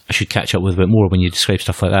I should catch up with a bit more when you describe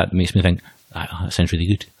stuff like that. It makes me think, that sounds really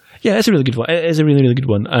good. Yeah, it's a really good one. It is a really, really good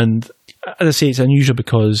one. And as I say, it's unusual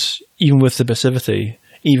because even with the passivity,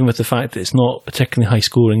 even with the fact that it's not particularly high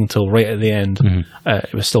scoring until right at the end,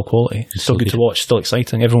 it was still quality. It's still good to watch, still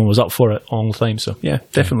exciting. Everyone was up for it all the time. So, yeah,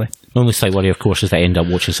 definitely. My only slight worry, of course, is that I end up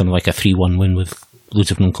watching something like a 3-1 win with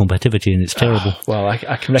loads of non-combativity, and it's terrible. Well, I can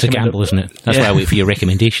recommend it's a gamble, isn't it? That's why I wait for your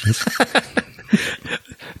recommendations.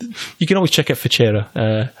 You can always check out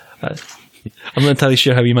Fichera. I'm not entirely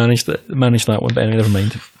sure how you managed that one, but anyway, never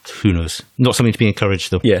mind. Who knows? Not something to be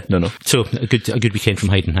encouraged, though. Yeah, no. So, a good weekend from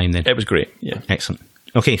Heidenheim, then. It was great, yeah. Excellent.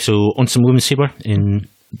 Okay, so on some women's sabre in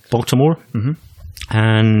Baltimore.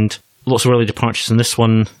 And lots of early departures in this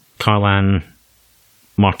one. Carlan,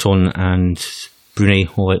 Marton and Brunei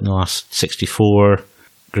all out in the last 64.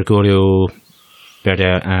 Gregorio,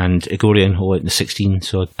 Berda and Igorian all out in the 16.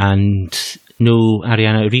 And no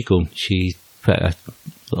Ariana Arrigo. She put a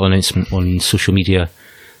little announcement on social media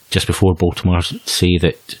just before Baltimore to say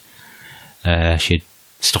that she had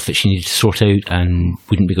stuff that she needed to sort out and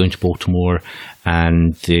wouldn't be going to Baltimore,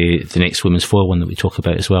 and the next women's foil one that we talk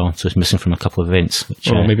about as well. So it's missing from a couple of events.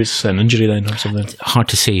 Which, maybe it's an injury then or something. Hard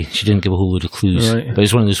to say. She didn't give a whole load of clues. Right. But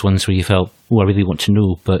it's one of those ones where you felt, I really want to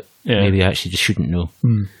know, but maybe I actually just shouldn't know.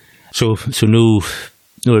 So no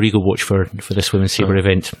Origo watch for this women's sabre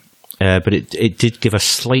event. But it did give a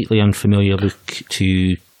slightly unfamiliar look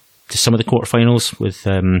to some of the quarterfinals with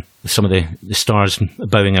some of the stars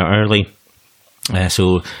bowing out early.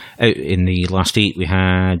 So out in the last 8 we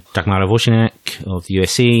had Dagmara Wozniak of the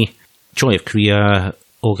USA, Joy of Korea,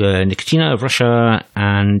 Olga Nikitina of Russia,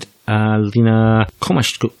 and Alina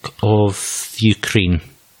Komashchuk of the Ukraine.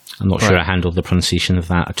 I'm not sure I handled the pronunciation of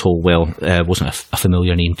that at all well. It wasn't a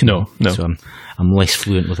familiar name to me. No. So I'm less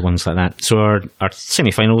fluent with ones like that. So our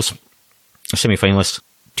semi-finals, our semi-finalists,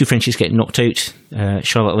 2 Frenchies getting knocked out.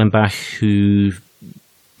 Charlotte Limbach, who,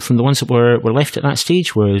 from the ones that were left at that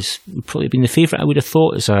stage, would probably been the favourite, I would have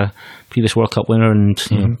thought, as a previous World Cup winner and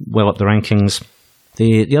well up the rankings.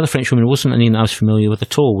 The other French woman wasn't a name that I was familiar with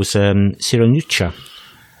at all, was Sarah Nucha.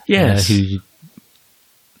 Yes. Who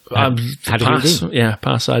had pass.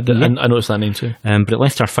 Pass. I noticed that name too. But it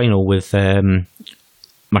left our final with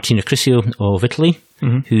Martina Crisio of Italy,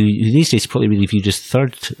 who these days probably really viewed as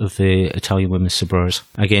third of the Italian women's sabreurs,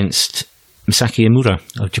 against Misaki Imura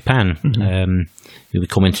of Japan, who we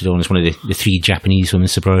commented on as one of the 3 Japanese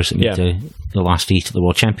women's sabreurs that made the last 8 at the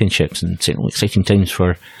World Championships, and certainly exciting times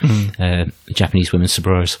for Japanese women's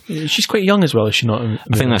sabreurs. She's quite young as well, is she not?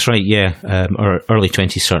 I think that's right, or early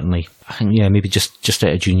 20s certainly. I think, maybe just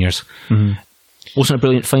out of juniors. Wasn't a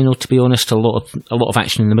brilliant final, to be honest. A lot of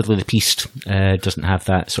action in the middle of the piste. Doesn't have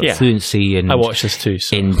that sort of fluency and I watched this too.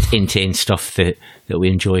 So. End-to-end stuff that we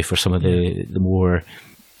enjoy for some of the more,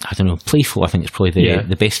 I don't know, playful. I think it's probably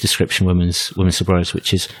the best description women's sabreurs,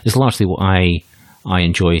 which is largely what I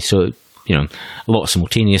enjoy. So a lot of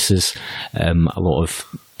simultaneouses, a lot of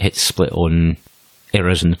hits split on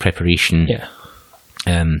errors in the preparation.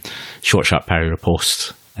 Short, sharp parry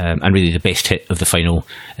riposte. And really, the best hit of the final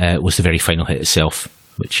was the very final hit itself,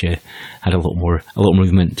 which had a lot more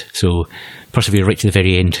movement. So persevere right to the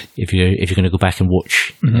very end if you're going to go back and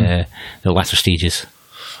watch the latter stages.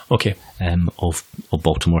 Okay. Of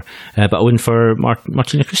Baltimore, but a win for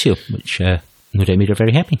Martina Crisio, which no doubt made her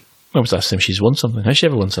very happy. When was the last time she's won something? Has she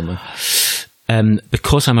ever won something?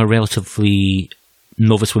 Because I'm a relatively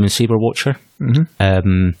novice women's sabre watcher.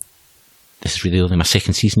 This is really only my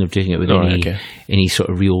second season of doing it with any sort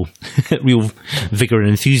of real vigour and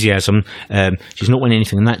enthusiasm. She's not won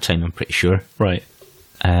anything in that time, I'm pretty sure. Right.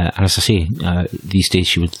 And as I say, these days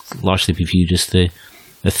she would largely be viewed as the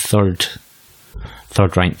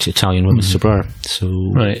third-ranked Italian women's sabreur. So,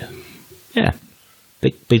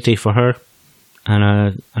 big day for her,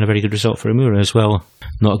 and a very good result for Imura as well.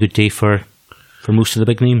 Not a good day for most of the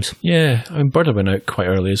big names. Yeah, I mean, Berta went out quite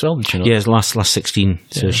early as well, did she not? Yeah, it was last 16,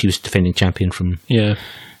 so she was defending champion from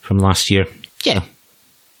last year. Yeah,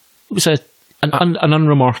 it was an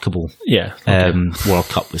unremarkable World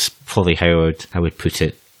Cup was probably how I would put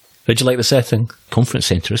it. Did you like the setting? Conference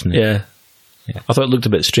centre, isn't it? Yeah. I thought it looked a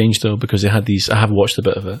bit strange though, because they had these, I have watched a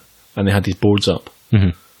bit of it, and they had these boards up,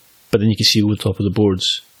 but then you could see over the top of the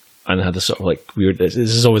boards, and they had this sort of like weird, this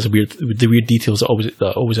is always the weird details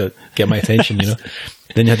that always get my attention,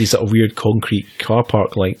 Then you had these sort of weird concrete car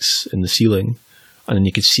park lights in the ceiling, and then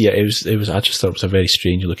you could see it. I just thought it was a very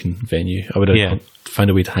strange looking venue. I would have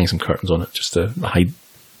found a way to hang some curtains on it just to hide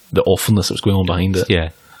the awfulness that was going on behind it. Yeah,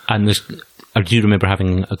 and I do remember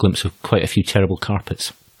having a glimpse of quite a few terrible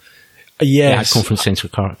carpets. Yes, conference centre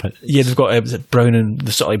carpet. Yeah, they've got brown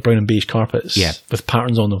and beige carpets. Yeah, with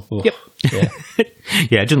patterns on them. Oh, yep. Yeah,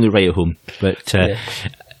 yeah. It didn't look right at home, but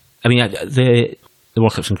I mean, the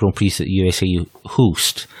World Cups and Grand Prix that the USA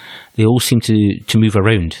host, they all seem to move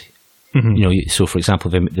around. So for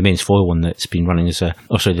example, the men's foil one that's been running as the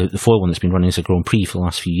foil one that's been running as a Grand Prix for the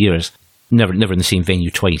last few years, never in the same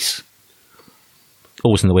venue twice.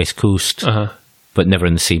 Always on the West Coast. But never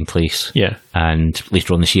in the same place. Yeah. And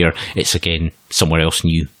later on this year, it's again somewhere else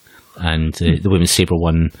new. And the women's sabre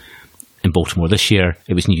one in Baltimore this year,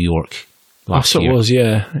 it was New York last year. It was,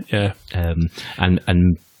 yeah. And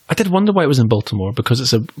I did wonder why it was in Baltimore, because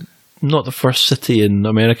it's not the first city in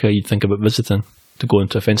America you'd think about visiting to go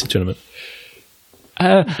into a fencing tournament.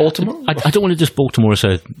 Baltimore? I don't want to just Baltimore as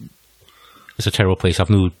a terrible place. I've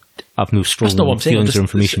no strong feelings or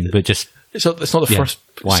information, but just. It's not the first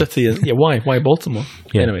city. Why Baltimore?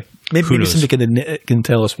 Yeah. Anyway, maybe somebody can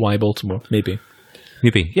tell us why Baltimore. Maybe.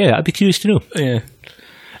 Yeah, I'd be curious to know. Yeah.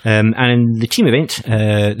 And in the team event,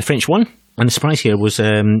 the French won, and the surprise here was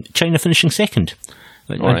China finishing second.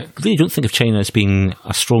 I really don't think of China as being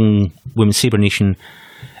a strong women's sabre nation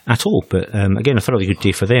at all. But again, a thoroughly good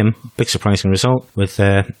day for them. Big surprising result with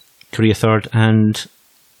Korea 3rd and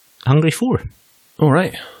Hungary 4. All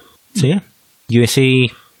right. So yeah, USA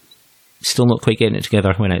still not quite getting it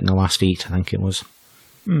together. Went out in the last 8, I think it was.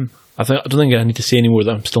 I don't think I need to say any more.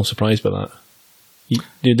 That I'm still surprised by that.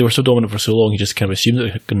 They were so dominant for so long. You just kind of assume that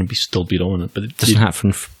they're going to still be dominant, but it Doesn't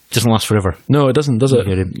happen. Doesn't last forever. No, it doesn't, does it?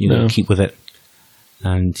 You got to keep with it.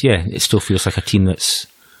 And yeah, it still feels like a team that's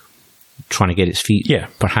trying to get its feet. Yeah.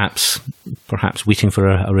 Perhaps waiting for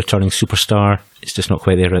a returning superstar. It's just not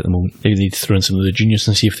quite there at the moment. Maybe they need to throw in some of the juniors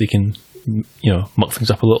and see if they can, muck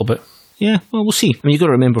things up a little bit. Yeah, well, we'll see. I mean, you've got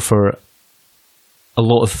to remember for a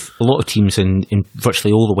lot of teams in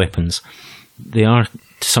virtually all the weapons, they are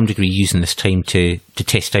to some degree using this time to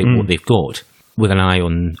test out what they've got with an eye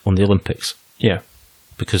on the Olympics. Yeah.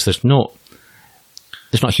 Because there's not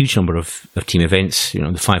a huge number of team events.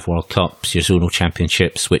 The 5 World Cups, your zonal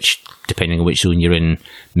championships, which, depending on which zone you're in,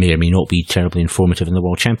 may or may not be terribly informative in the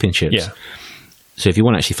World Championships. Yeah. So if you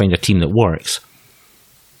want to actually find a team that works,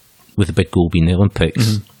 with the big goal being the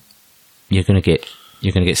Olympics, you're going to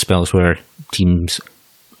get spells where teams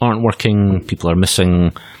aren't working, people are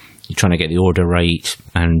missing, you're trying to get the order right,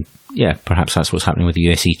 and yeah, perhaps that's what's happening with the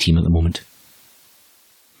USA team at the moment.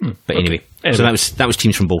 But anyway, so that was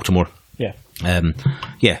teams from Baltimore. Yeah. An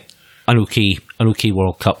okay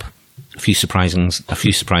World Cup. A few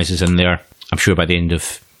surprises in there. I'm sure by the end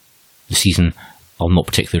of the season, I'll not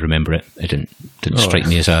particularly remember it. It didn't strike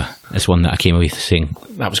me as one that I came away saying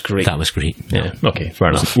that was great. That was great. Yeah. Okay. Fair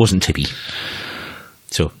enough. Wasn't tippy.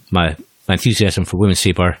 So my enthusiasm for women's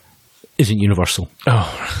sabre isn't universal.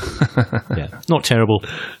 Oh. Yeah. Not terrible,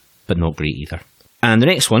 but not great either. And the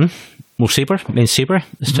next one, more sabre, men's sabre,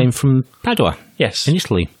 this time from Padua. Yes. In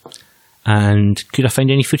Italy. And could I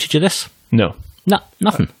find any footage of this? No.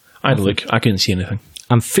 Nothing. I had a look. I couldn't see anything.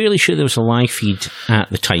 I'm fairly sure there was a live feed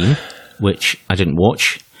at the time, which I didn't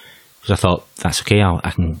watch, because I thought, that's okay,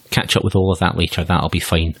 I can catch up with all of that later, that'll be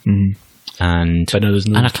fine. And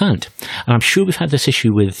I can't. And I'm sure we've had this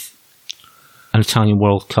issue with an Italian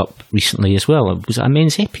World Cup recently as well. It was a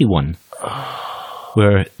men's epi one,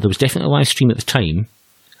 where there was definitely a live stream at the time.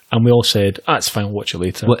 And we all said, that's fine, we'll watch it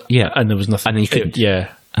later. Well, yeah. And there was nothing. And then you couldn't.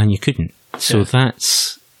 Yeah. And you couldn't. So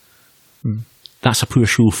that's a poor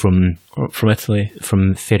show from Italy.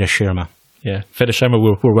 From Fede Scherma. Yeah. Fede Scherma,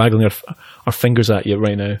 we're waggling our fingers at you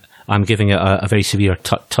right now. I'm giving it a very severe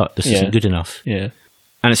tut. This isn't good enough. Yeah.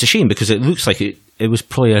 And it's a shame because it looks like it was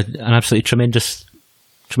probably an absolutely tremendous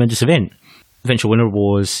event. Eventual winner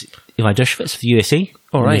was Eli Dershowitz of the USA.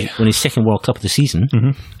 All right. Won his second World Cup of the season,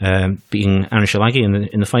 beating Aaron Shilagi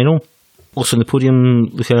in the final. Also on the podium,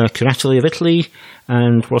 Luca Curatoli of Italy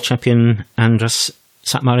and world champion Andras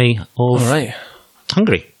Satmari of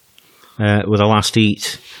Hungary. With a last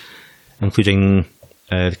 8, including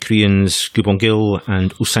the Koreans Gubon Gil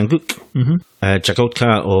and Usanguk,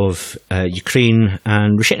 Jagodka of Ukraine,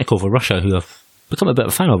 and Reshetnikov of Russia, who I've become a bit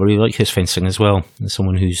of a fan of. I really like his fencing as well. As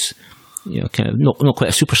someone who's kind of not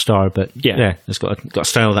quite a superstar, but has got a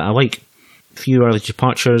style that I like. A few early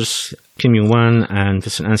departures: Kim Young-wan and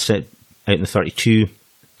Vincent Anstedt out in the 32.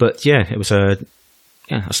 But it was a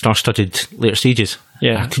star-studded later stages.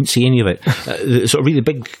 I couldn't see any of it. The sort of really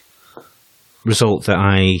big result that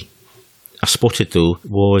I spotted though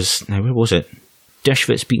was, where was it?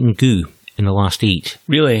 Dershowitz beating Gu in the last 8.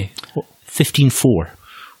 Really? 15-4.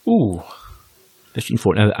 Ooh.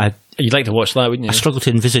 15-4. Now, you'd like to watch that, wouldn't you? I struggle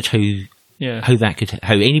to envisage how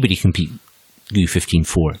anybody can beat Gu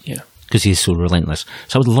 15-4. Yeah. Because he's so relentless.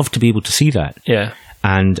 So I would love to be able to see that. Yeah.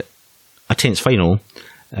 And a tense final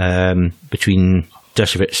between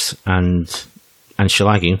Dershowitz and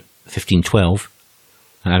Shilagi, 15-12.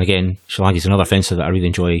 And again, Shilagi's another fencer that I really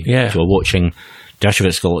enjoy watching.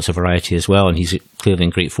 Dershowitz got lots of variety as well, and he's clearly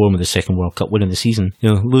in great form with his second World Cup win of the season.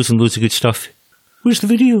 Loads and loads of good stuff. Where's the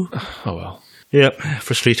video? Oh well. Yep,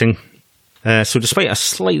 frustrating. So despite a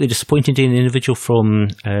slightly disappointing day in the individual from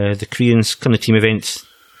the Koreans' kind of team events,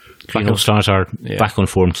 Korean All-Stars are back on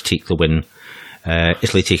form to take the win.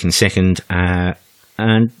 Italy taking second,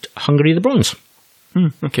 and Hungary the bronze.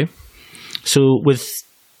 Okay. So with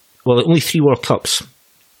only 3 World Cups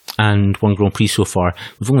and 1 Grand Prix so far,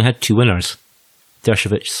 we've only had 2 winners,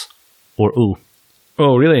 Dershowitz or O.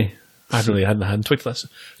 Oh, really? I hadn't tweaked that.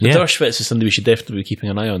 Dershowitz is somebody we should definitely be keeping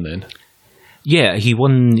an eye on then. Yeah, he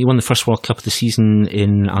won the first World Cup of the season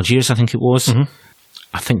in Algiers, I think it was.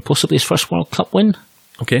 I think possibly his first World Cup win.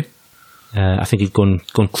 Okay. I think he'd gone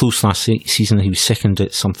close last season. He was second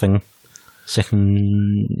at something. I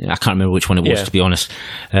can't remember which one it was, to be honest.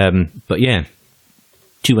 But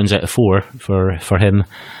 2 wins out of 4 for him,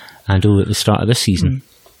 and at the start of this season.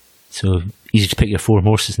 So easy to pick your 4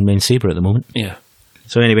 horses in men's sabre at the moment. Yeah.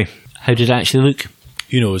 So anyway, how did it actually look?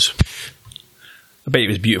 Who knows? I bet it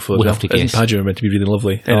was beautiful. We'll as have to well. Isn't guess. Padua meant to be really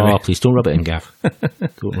lovely? Anyway. Oh, please don't rub it in, Gav.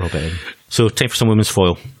 Don't rub it in. So time for some women's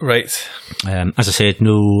foil. Right. As I said,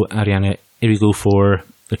 no Ariana Irigo for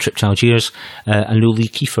the trip to Algiers, and no Lee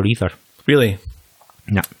Kiefer either. Really?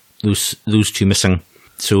 Yeah, those 2 missing.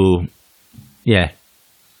 So, yeah,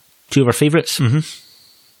 2 of our favourites. Mm-hmm.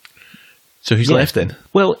 So who's left then?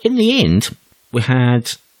 Well, in the end, we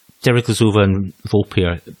had Derevyaglezova and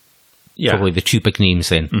Volpe, probably the 2 big names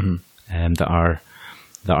then, that are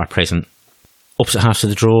present. Opposite halves of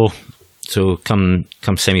the draw. So come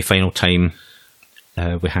semi-final time,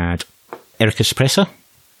 we had Erika Cipressa.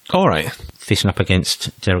 All right. Facing up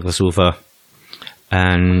against Derevyaglezova,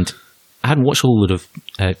 and I hadn't watched a whole load of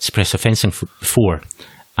Cipressa fencing before,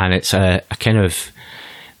 and it's a kind of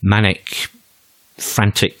manic,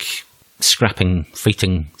 frantic, scrapping,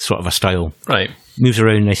 fighting sort of a style. Right. Moves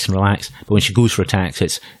around nice and relaxed, but when she goes for attacks,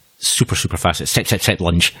 it's super, super fast. It's set,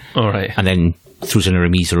 lunge. All right. And then throws in a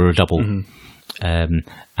remise or a double. And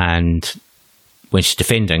when she's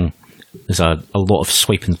defending, there's a lot of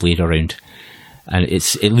swiping blade around. And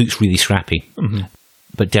it looks really scrappy.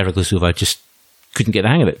 But Derevyaglezova just couldn't get the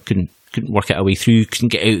hang of it. Couldn't work it a way through.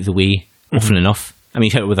 Couldn't get out of the way often enough. I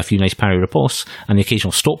mean, hit it with a few nice parry riposte and the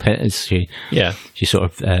occasional stop hit as she sort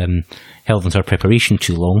of held into her preparation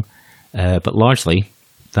too long. But largely,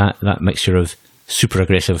 that mixture of super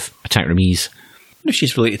aggressive attack remise. I wonder if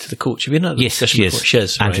she's related to the coach. Have you not? Yes, she is. She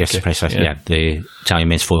is. Andrea right, okay. Cipressa, the Italian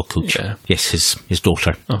men's foil coach. Yeah. Yes, his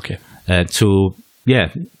daughter. Okay. So, yeah,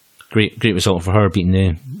 great result for her, beating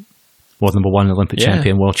the world number 1 Olympic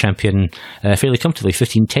champion, world champion, fairly comfortably,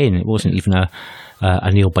 15-10. It wasn't even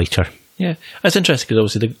a nail-biter. Yeah. That's interesting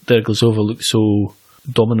because obviously Derevyaglezova looked so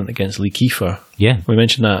dominant against Lee Kiefer. Yeah. We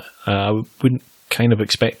mentioned that. I wouldn't kind of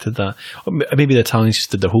expected that. Or maybe the Italians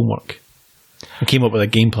just did their homework and came up with a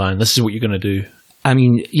game plan. This is what you're going to do. I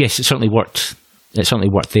mean, yes, it certainly worked. It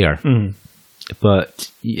certainly worked there.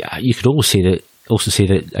 But yeah, you could also say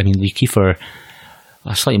that. I mean, Lee Kiefer,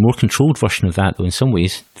 a slightly more controlled version of that, though. In some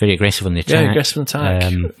ways, very aggressive on the attack. Yeah, aggressive on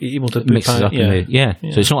attack. Able to mixes up.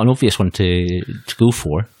 So it's not an obvious one to go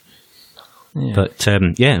for. Yeah. But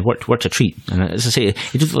worked a treat. And as I say, it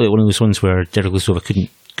did look like one of those ones where Derevyaglezova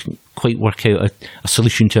couldn't quite work out a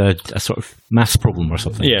solution to a sort of maths problem or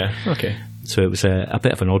something. Yeah. Okay. So it was a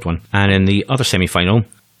bit of an odd one. And in the other semi-final,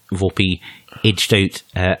 Volpe edged out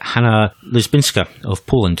Hanna Lizbinska of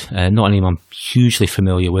Poland. Not a name I'm hugely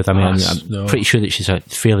familiar with. I mean, I'm pretty sure that she's a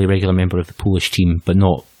fairly regular member of the Polish team, but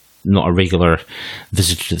not a regular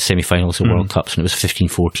visitor to the semi-finals of World Cups, and it was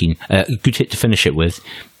 15-14. A good hit to finish it with,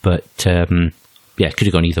 but could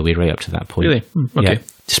have gone either way right up to that point. Really? Okay. Yeah,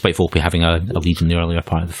 despite Volpe having a lead in the earlier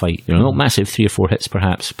part of the fight. Not massive, 3 or 4 hits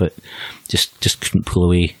perhaps, but just couldn't pull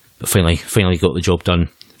away. But finally got the job done.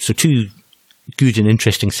 So 2 good and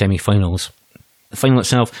interesting semi-finals. The final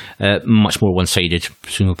itself, much more one-sided.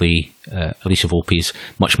 Presumably, Alicia Volpe is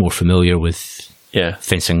much more familiar with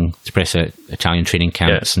fencing Cipressa Italian training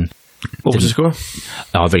camps. And what was the score?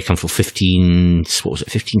 Very comfortable.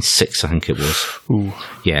 15-6, I think it was. Ooh.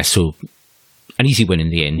 Yeah, so an easy win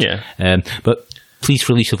in the end. Yeah. But pleased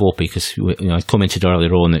for Alicia Volpe, because I commented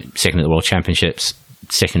earlier on that second at the World Championships,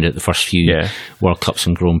 second at the first few World Cups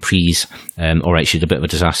and Grand Prix. All right, she had a bit of a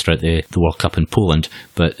disaster at the World Cup in Poland,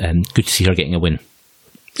 but good to see her getting a win.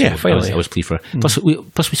 So yeah, finally. I was pleased for her. Plus we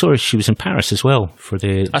saw her, she was in Paris as well for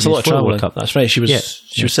the That's a lot of travel. World Cup. That's right. She was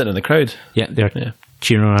sitting in the crowd. Yeah, they're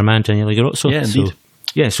cheering on Armand Daniele Garozzo. Yeah, indeed.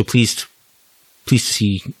 So pleased to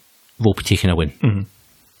see Volpe taking a win,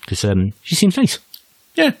 because she seems nice.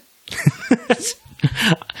 Yeah.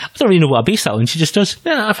 I don't really know what I base that on. She just does.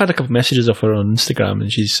 Yeah, I've had a couple of messages of her on Instagram,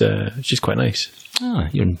 and she's quite nice. Ah,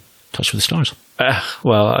 you're in touch with the stars.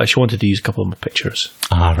 Well, she wanted to use a couple of my pictures.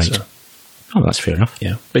 Ah, right. So, that's fair enough.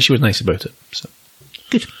 Yeah, but she was nice about it. So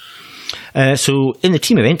good. So in the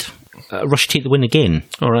team event, Russia take the win again.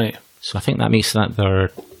 All right. So I think that makes that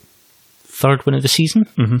their 3rd win of the season,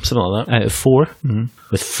 something like that, out of 4.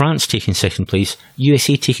 With France taking 2nd place,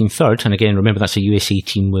 USA taking 3rd, and again, remember that's a USA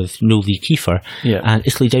team with no Lee Kiefer, and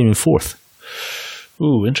Italy down in 4th.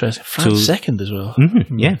 Ooh, interesting. France 2nd as well.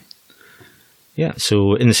 Yeah.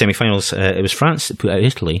 So in the semi-finals, it was France that put out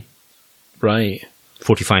Italy, right,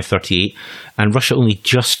 45-38, and Russia only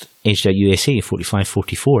just edged out USA,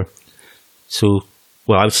 45-44. So,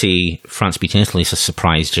 well, I would say France beating Italy is a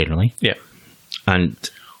surprise generally. Yeah, and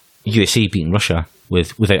USA beating Russia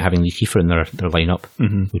without having Lee Kiefer in their lineup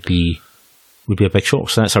would be a big shock.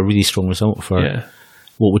 So that's a really strong result for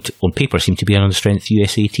what would on paper seem to be an under-strength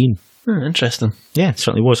USA team. Interesting. Yeah, it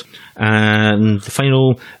certainly was. And the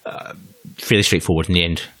final, fairly straightforward in the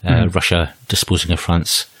end. Russia disposing of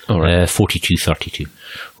France, All right. 42-32.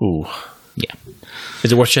 Ooh. Yeah.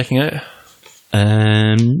 Is it worth checking out?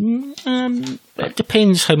 It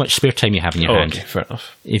depends how much spare time you have in your hand. Okay, fair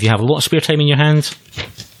enough. If you have a lot of spare time in your hands,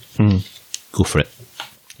 go for it.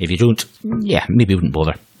 If you don't, maybe wouldn't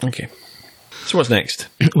bother. Okay. So what's next?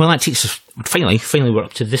 Well, that takes us finally we're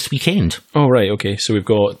up to this weekend. Oh, right, okay. So we've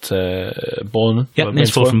got Bonn. Yep,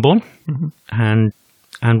 men's floor from Bonn, and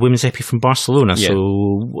women's epi from Barcelona. Yeah. So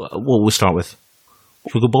what will we start with?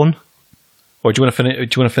 Should we go Bonn? Or do you want to finish? Do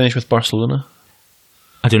you want to finish with Barcelona?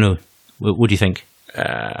 I don't know. What do you think?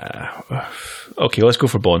 Okay, let's go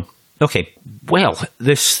for Bonn. Okay. Well,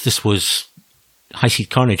 this was high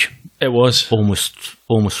seed carnage. It was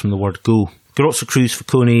Almost from the word go. Garotso, Cruz,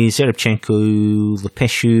 Fakoni, Zerebchenko,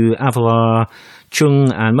 Lepeshu, Avila,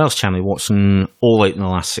 Chung, and Miles Chamley Watson all out in the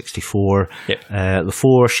last 64. Yep.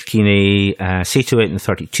 Lafore, Shikine, Sato out in the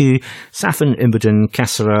 32. Safin, Imbeden,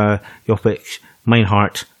 Kassara, Jopic,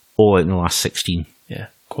 Meinhardt all out in the last 16. Yeah,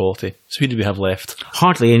 quality. So who did we have left?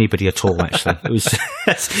 Hardly anybody at all, actually. It was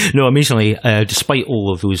no, amazingly, despite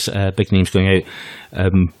all of those big names going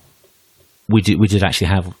out, we did actually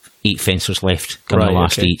have 8 fencers left come the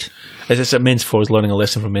last 8. Is this a men's fours learning a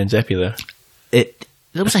lesson from men's epi there?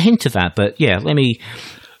 There was a hint of that, but yeah, let me...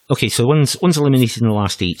 Okay, so one's eliminated in the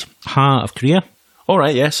last 8. Ha of Korea. All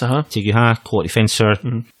right, yes, Taegu Ha, quality fencer.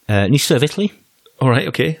 Nisa of Italy. All right,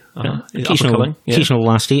 okay. Occasional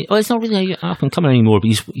last 8. Well, it's not really up and coming anymore, but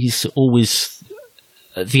he's always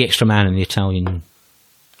the extra man in the Italian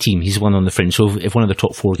team. He's one on the fringe. So if one of the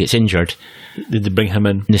top 4 gets injured, did they bring him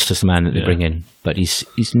in? Nista's the man that they bring in, but he's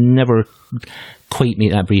never quite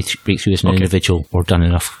made that breakthrough as an individual or done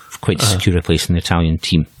enough quite to secure a place in the Italian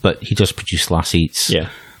team. But he does produce last 8s. Yeah.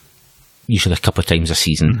 Usually a couple of times a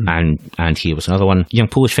season, and here was another one. Young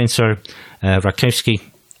Polish fencer, Radkowski.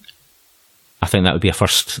 I think that would be a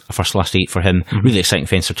first last 8 for him. Really exciting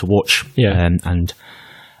fencer to watch, and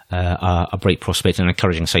a bright prospect and an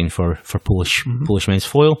encouraging sign for Polish men's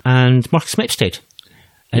foil. And Marcus Mepstead,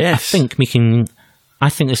 yes. I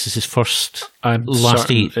think this is his first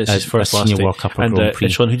last 8 as first Senior World Cup or Grand Prix.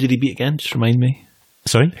 And Sean, who did he beat again? Just remind me.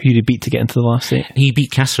 Sorry? Who did he beat to get into the last 8? He beat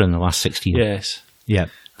Kassara in the last 16. Yes. Yeah.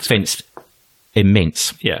 Fenced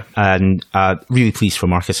immense. Yeah. And really pleased for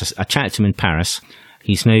Marcus. I chatted to him in Paris.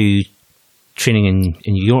 He's now training in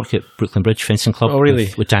New York at Brooklyn Bridge Fencing Club. Oh, really?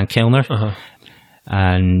 With Dan Kellner.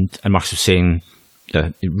 And Marcus was saying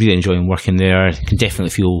really enjoying working there. Can definitely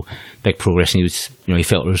feel big progress. And he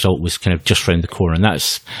felt the result was kind of just round the corner. And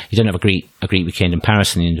he didn't have a great weekend in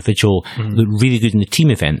Paris in the individual. Looked really good in the team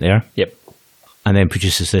event there. Yep. And then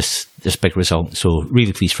produces this big result. So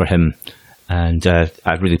really pleased for him, and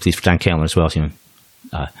I'm really pleased for Dan Kellner as well.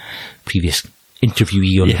 Previous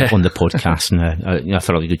interviewee on the podcast, and a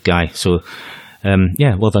thoroughly good guy. So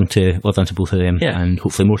well done to both of them, and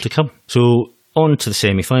hopefully more to come. So on to the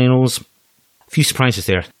semi-finals. A few surprises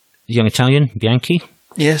there. The young Italian Bianchi.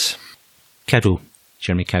 Yes.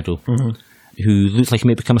 Jeremy Caddo. Who looked like he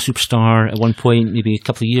might become a superstar at one point, maybe a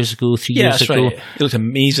couple of years ago, 3 years ago. Right. He looked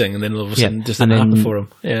amazing, and then all of a sudden, just didn't happen for him.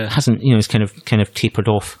 Yeah, hasn't he's kind of tapered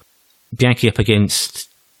off. Bianchi up against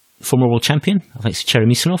former world champion, Alexei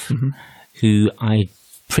Cheremisinov, who I'm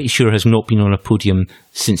pretty sure has not been on a podium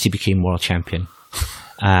since he became world champion.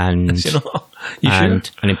 And sure?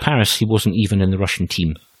 And in Paris, he wasn't even in the Russian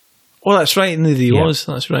team. Oh, that's right. Neither he was.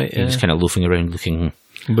 That's right. Yeah. He was kind of loafing around, looking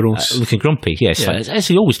grumpy. Yes, as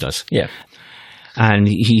he always does. Yeah. And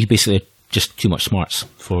he basically just too much smarts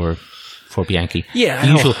for Bianchi. Yeah.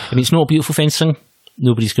 It's not beautiful fencing.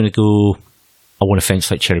 Nobody's going to go, I want to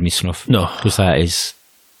fence like Cheremisinov. No. Because that is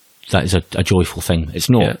a joyful thing. It's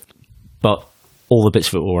not. Yeah. But all the bits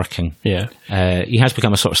of it were working. Yeah. He has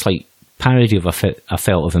become a sort of slight parody of I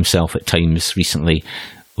felt of himself at times recently,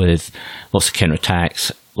 with lots of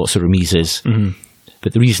counterattacks, lots of remises.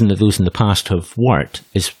 But the reason that those in the past have worked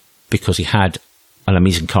is because he had an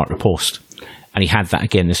amazing carte riposte. And he had that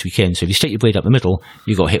again this weekend. So if you stick your blade up the middle,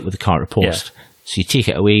 you got hit with the carte riposte. Yeah. So you take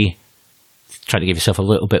it away, try to give yourself a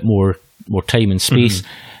little bit more time and space,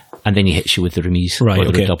 and then he hits you with the remise or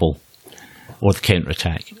the double or the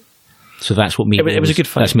counter-attack. So that's what made it was a good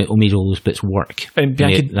fight. That's what made all those bits work. And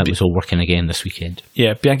that was all working again this weekend.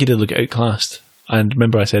 Yeah, Bianchi did look outclassed. And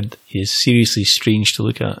remember I said he is seriously strange to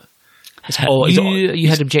look at. You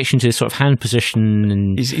had objection to his sort of hand position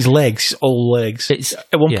and his legs, all legs.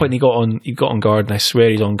 At one point he got on guard, and I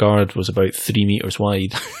swear his on guard was about 3 meters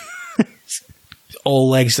wide.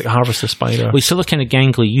 All legs like Harvester Spider. Well, he's still a kind of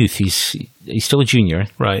gangly youth. He's still a junior,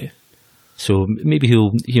 right? So maybe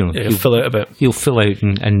he'll fill out a bit. He'll fill out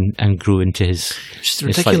and grow into his. Just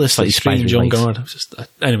ridiculously strange young guard.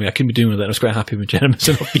 Anyway, I couldn't be doing with it. I was quite happy when Jeremy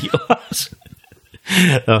Sinnoff beat us.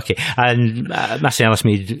 Okay, and Marseillalis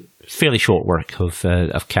made fairly short work of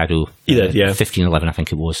Caddo. He did, yeah. 15-11, I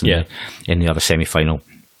think it was, in the other semi-final.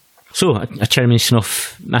 So, a Jeremy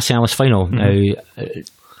Sinnoff Marseillalis final. Now,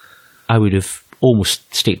 I would have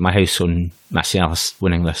almost staked my house on Marseillalis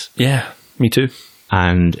winning this. Yeah, me too.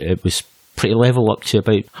 And it was pretty level up to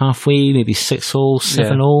about halfway, maybe 6-all,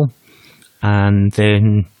 7-all. And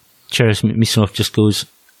then Jeremy Sinnoff just goes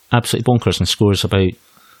absolutely bonkers and scores about,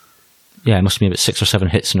 it must have been about 6 or 7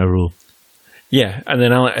 hits in a row. Yeah, and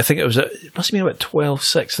then I think it must have been about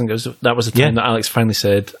 12-6. I think that was the time that Alex finally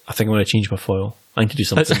said, I think I'm going to change my foil. I need to do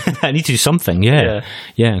something. I need to do something, yeah,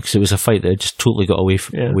 because it was a fight that just totally got away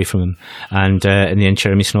from him. And in the end,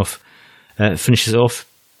 Jeremy Sinnoff finishes it off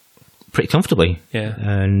pretty comfortably. Yeah.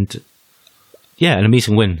 And, an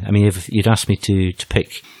amazing win. I mean, if you'd asked me to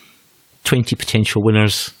pick 20 potential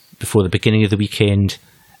winners before the beginning of the weekend,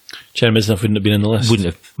 Jeremy Sinnoff wouldn't have been in the list. Wouldn't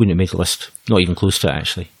have made the list. Not even close to it,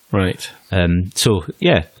 actually. Right.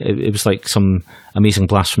 It was like some amazing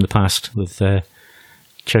blast from the past with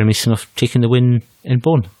Jeremy Sinnoff taking the win in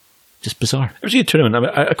Bonn. Just bizarre. It was a good tournament.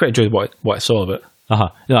 I quite enjoyed what I saw of it.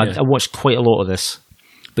 I watched quite a lot of this,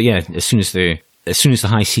 but as soon as the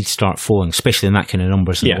high seeds start falling, especially in that kind of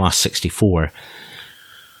numbers in the last 64,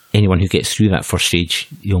 anyone who gets through that first stage,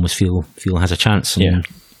 you almost feel has a chance. And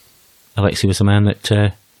Alexei was the man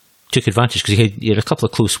that took advantage because he had a couple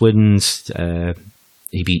of close wins.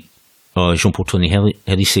 He beat Jean-Paul Tony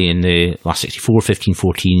Hélice in the last 64,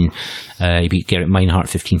 15-14. He beat Gerrit Meinhardt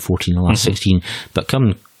 15-14 in the last 16. But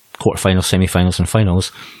come quarterfinals, semi-finals and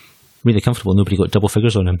finals, really comfortable. Nobody got double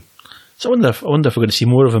figures on him. So I wonder if we're going to see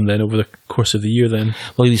more of him then over the course of the year then.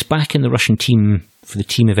 Well, he was back in the Russian team for the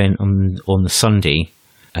team event on the Sunday,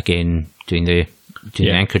 again doing the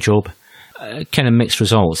anchor job. Kind of mixed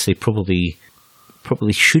results. They probably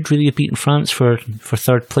should really have beaten France for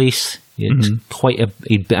third place.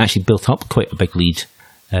 He'd actually built up quite a big lead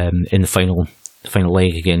in the final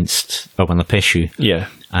leg against Urban Lepeșu. Yeah.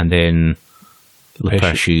 And then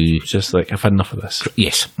Lepeșu just like, I've had enough of this.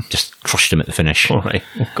 Yes, just crushed him at the finish. All right.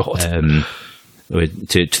 Oh, God.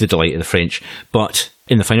 To the delight of the French. But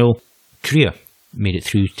in the final, Korea made it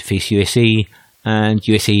through to face USA, and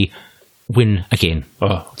USA win again.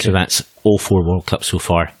 Oh, okay. So that's all 4 World Cups so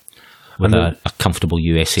far, with a comfortable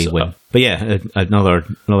USA win. But another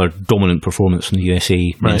dominant performance from the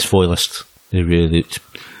USA men's foilists. They really looked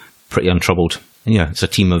pretty untroubled. And it's a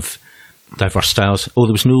team of diverse styles. Oh,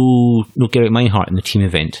 there was no Gerrit Meinhardt in the team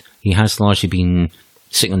event. He has largely been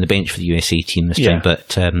sitting on the bench for the USA team this time.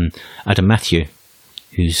 But Adam Mathieu,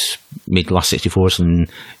 who's made the last 64s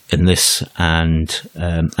in this and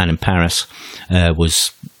in Paris,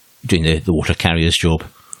 was doing the water carrier's job.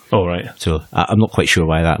 Oh, right. So I'm not quite sure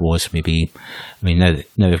why that was. Maybe, now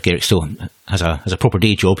if Gerrit still has a proper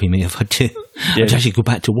day job, he may have had to actually go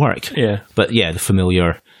back to work. Yeah. But the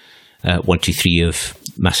familiar 1, 2, 3 of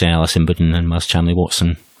Marseillalis, Imbuden and Miles Chamley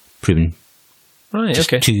Watson proving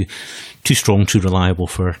too strong, too reliable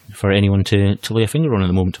for anyone to lay a finger on at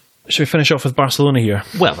the moment. Should we finish off with Barcelona here?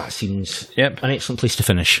 Well, that seems an excellent place to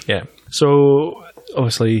finish. Yeah. So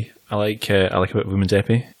obviously, I like about women's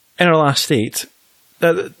épée. In our last state,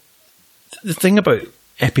 the thing about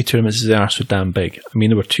épée tournaments is they are so damn big. I mean,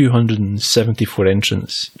 there were 274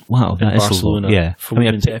 entrants. Wow, that is Barcelona. A lot. Yeah, for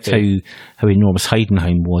women's épée. How enormous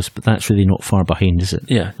Heidenheim was, but that's really not far behind, is it?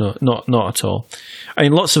 Yeah, no, not at all. I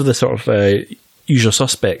mean, lots of the sort of usual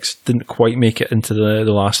suspects didn't quite make it into the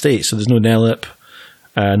last 8. So there's no Nelip,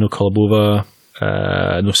 no Kolobova,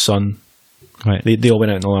 no Sun. Right, they all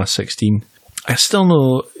went out in the last 16. I still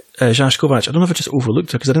know Jaśkovac. I don't know if I just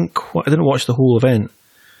overlooked her because I didn't watch the whole event.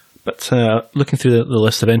 But looking through the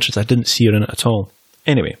list of entrants, I didn't see her in it at all.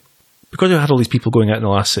 Anyway, because we had all these people going out in the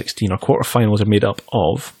last 16, our quarterfinals are made up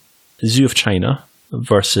of Zhu of China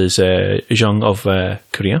versus Zhang of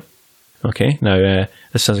Korea. Okay, now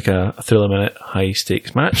this sounds like a thriller-minute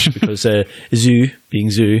high-stakes match because Zhu, being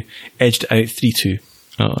Zhu, edged out 3-2.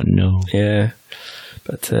 Oh, no. Yeah,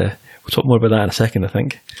 but we'll talk more about that in a second, I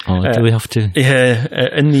think. Oh, do we have to? Yeah,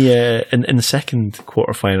 in the second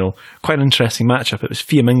quarterfinal, quite an interesting matchup. It was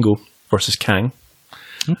Fiamingo versus Kang.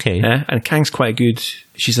 Okay. And Kang's quite good.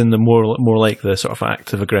 She's in the more like the sort of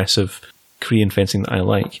active, aggressive Korean fencing that I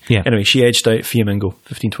like. Yeah. Anyway, she edged out Fiamingo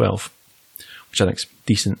 15-12, which I think's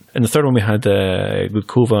decent. In the third one, we had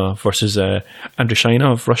Gudkova versus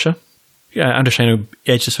Andrushina of Russia. Yeah, Andrushina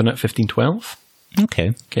edged this one at 15-12.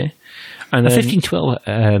 Okay. And then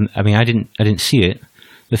 15-12. I mean, I didn't see it.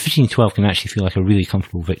 The 15-12 can actually feel like a really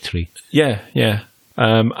comfortable victory. Yeah.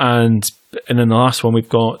 And then the last one, we've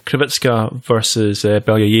got Krivitska versus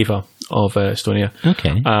Beljajeva of Estonia. Okay.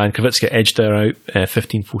 And Krivitska edged her out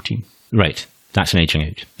 15-14. Right. That's an edging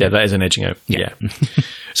out. Yeah, that is an edging out. Yeah.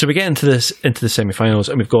 So we get into the semi-finals,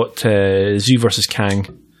 and we've got Zhu versus Kang,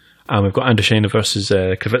 and we've got Andrushina versus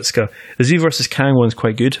Krivitska. The Zhu versus Kang one's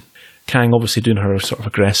quite good. Kang obviously doing her sort of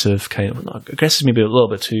aggressive aggressive, maybe a little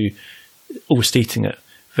bit too overstating it.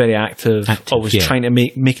 Very active always trying to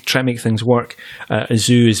make things work.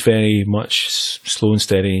 Zhu is very much slow and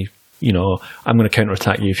steady. You know, I'm going to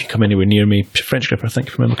counterattack you if you come anywhere near me. French grip, I think,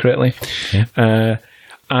 if I remember correctly. Yeah.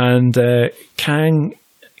 And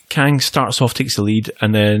Kang starts off, takes the lead,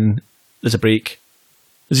 and then there's a break.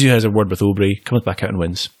 Zhu has a word with Aubrey, comes back out and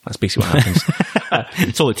wins. That's basically what happens.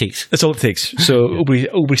 It's all it takes. That's all it takes. So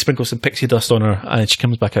Aubrey sprinkles some pixie dust on her, and she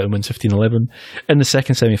comes back out and wins 15-11. In the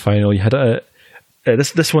second semi-final, you had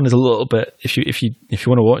this one is a little bit, if you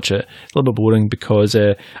want to watch it, a little bit boring because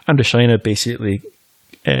Andrushina basically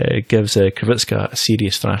gives Krivitska a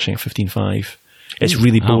serious thrashing at 15-5. It's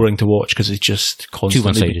really boring to watch because it's just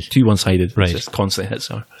constantly too one-sided. Right. It just constantly hits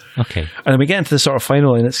her. Okay. And then we get into the sort of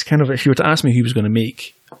final, and it's kind of, if you were to ask me who was going to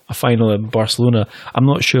make a final in Barcelona, I'm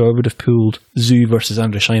not sure I would have pulled Zhu versus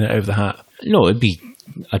Andrushina out of the hat. No, I'd be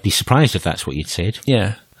surprised if that's what you'd said.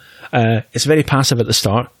 Yeah. It's very passive at the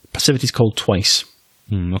start. Passivity's called twice.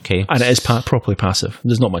 Okay. And it is properly passive.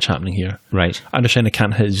 There's not much happening here. Right. Andrushina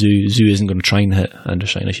can't hit Zhu. Zhu isn't going to try and hit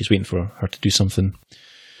Andrushina. She's waiting for her to do something.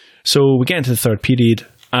 So we get into the third period,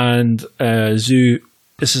 and Zhu,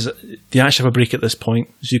 they actually have a break at this point.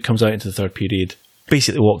 Zhu comes out into the third period,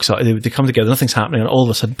 basically walks out. They come together, nothing's happening, and all of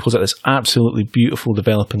a sudden pulls out this absolutely beautiful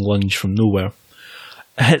developing lunge from nowhere.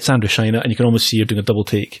 It hits Andrushina, and you can almost see her doing a double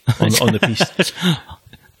take on the piece.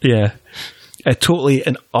 Yeah. Totally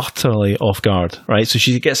and utterly off guard, right? So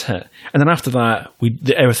she gets hit. And then after that,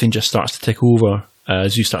 everything just starts to tick over.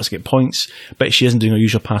 Zhu starts to get points, but she isn't doing her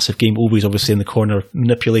usual passive game. Always obviously in the corner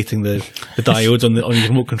manipulating the diodes on the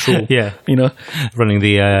remote control. Yeah. You know? Running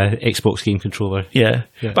the Xbox game controller. Yeah.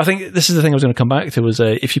 But I think this is the thing I was going to come back to was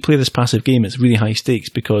if you play this passive game, it's really high stakes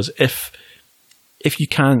because if you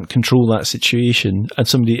can't control that situation and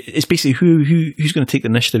it's basically who's going to take the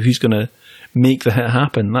initiative, who's going to make the hit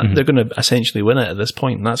happen. They're going to essentially win it at this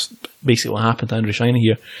point, and that's basically what happened to Andrushina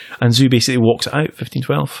here. And Zhu basically walks it out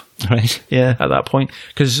 15-12. Right. Yeah, at that point,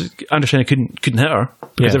 because Andrushina couldn't hit her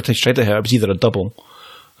because every time she tried to hit her, it was either a double.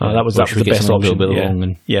 That was the best option.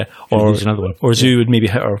 Or another one. Or Zhu would maybe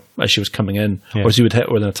hit her as she was coming in, or Zhu would hit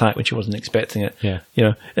her with an attack when she wasn't expecting it. Yeah. You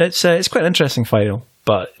know, it's quite an interesting final,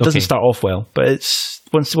 but it doesn't start off well. But it's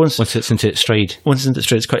once it's into its stride. Once it's into its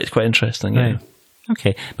stride, it's quite interesting. Yeah.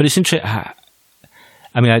 Okay, but it's interesting.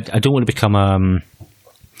 I mean, I don't want to become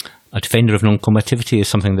a defender of non-combativity as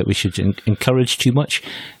something that we should encourage too much,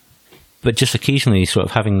 but just occasionally sort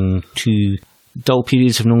of having two dull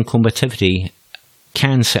periods of non-combativity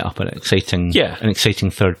can set up an exciting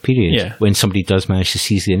third period when somebody does manage to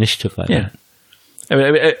seize the initiative like that. I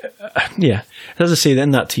mean, as I say,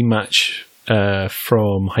 in that team match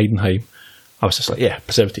from Heidenheim, I was just like,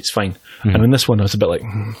 passivity, it's fine. Mm-hmm. And in this one, I was a bit like,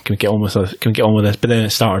 can we get on with this? But then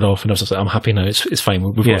it started off, and I was just like, I'm happy now. It's fine.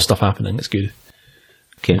 We've got stuff happening. It's good.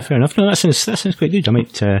 Okay, fair enough. No, that sounds quite good. I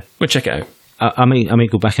might we'll check it out. I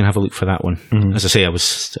might go back and have a look for that one. Mm-hmm. As I say, I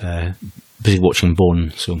was busy watching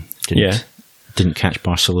Bonn, so didn't catch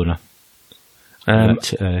Barcelona.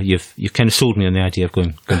 But you've kind of sold me on the idea of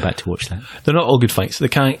going back to watch that. They're not all good fights. The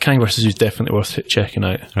Kang versus Zhu is definitely worth checking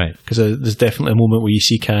out, right? Because there's definitely a moment where you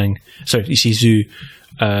see Zhu.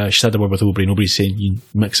 She's had a word with Aubrey, and Aubrey's saying, "You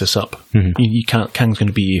mix this up. Mm-hmm. You can't. Kang's going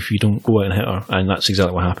to beat you if you don't go out and hit her," and that's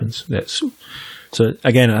exactly what happens. So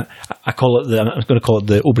again, I call it I'm going to call it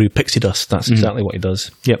the Aubrey pixie dust. That's exactly what he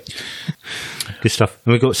does. Yep. Good stuff.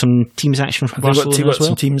 And we've got some teams action from Barcelona as well.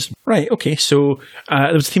 Some teams. Right, okay. So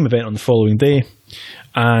there was a team event on the following day.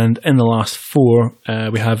 And in the last four,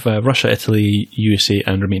 we have Russia, Italy, USA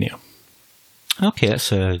and Romania. Okay,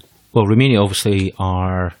 that's... Romania obviously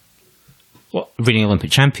are reigning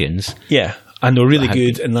Olympic champions. Yeah, and they're really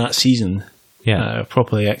good in that season. Yeah.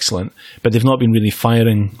 Properly excellent. But they've not been really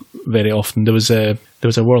firing very often. There was a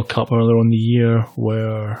World Cup earlier on the year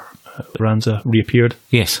where Ranza reappeared.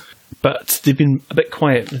 Yes. But they've been a bit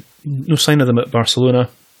quiet. No sign of them at Barcelona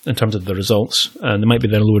in terms of the results. And they might be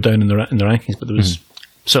there lower down in the rankings, but there was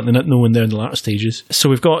certainly no one there in the latter stages. So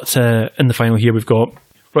we've got, in the final here, we've got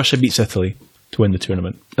Russia beats Italy to win the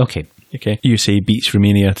tournament. Okay. USA beats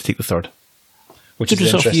Romania to take the third. Which is the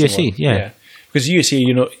interesting USA, one. Yeah. Because USA,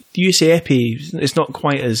 the USA Epi is not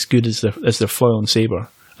quite as good as their foil and sabre.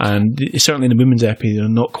 And certainly in the women's epi, they're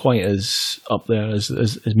not quite as up there as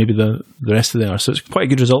maybe the rest of them are. So it's quite a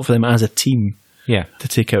good result for them as a team to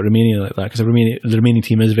take out Romania like that, because the Romanian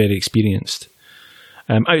team is very experienced.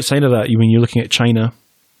 Outside of that, when you're looking at China,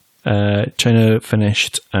 China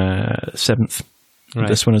finished 7th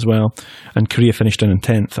this one as well, and Korea finished in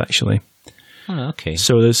 10th actually. Oh, okay.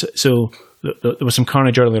 So there was some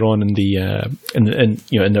carnage earlier on in the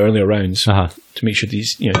earlier rounds to make sure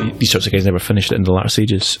these sorts of guys never finished it in the latter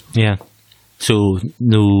stages. Yeah. So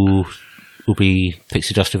no Obi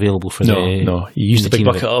pixie dust available for no. You used a big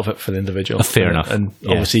bucket of it for the individual. Fair enough. And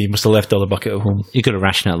obviously you must have left the other bucket at home. You've got to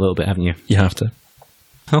ration it a little bit, haven't you? You have to.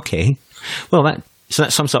 Okay. Well, that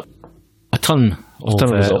sums up a ton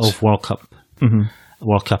of World Cup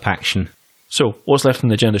World Cup action. So, what's left on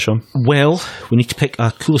the agenda, Sean? Well, we need to pick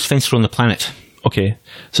our coolest fencer on the planet. Okay,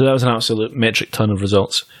 so that was an absolute metric ton of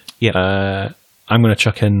results. Yeah, I'm going to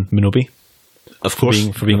chuck in Minobi, of course,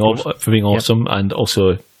 for being awesome, and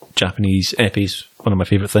also Japanese epis, one of my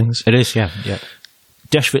favourite things. It is, yeah.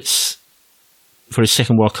 Dershowitz, for his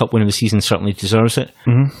second World Cup win of the season, certainly deserves it.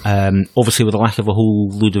 Obviously, with the lack of a whole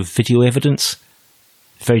load of video evidence,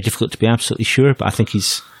 very difficult to be absolutely sure, but I think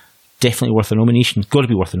he's definitely worth a nomination. Got to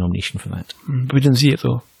be worth a nomination for that. But we didn't see it,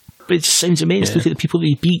 though. But it just sounds immense. Look at the people that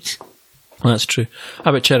he beat. Well, that's true. How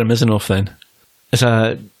about Cheremizanov then? As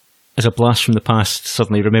a blast from the past,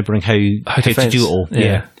 suddenly remembering how to do it all.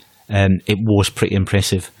 Yeah. It was pretty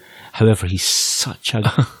impressive. However, he's such a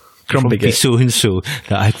grumpy so-and-so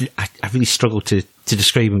that I really struggle to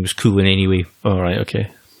describe him as cool in any way. All right, okay.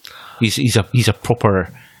 He's a proper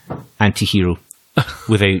anti-hero.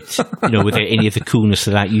 without any of the coolness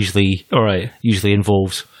that usually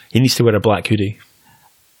involves. He needs to wear a black hoodie.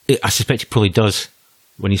 I suspect he probably does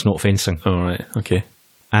when he's not fencing. All right, okay.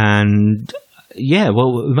 And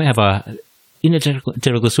we might have a Ina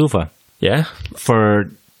Deroglasova. Yeah.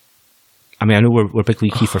 I know we're big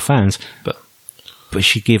Lee Kiefer fans, but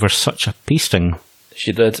she gave her such a pasting.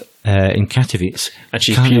 She did in Katowice, and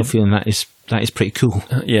she can't help feeling that is pretty cool.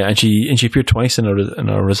 And she appeared twice in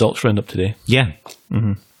our results roundup today. Yeah.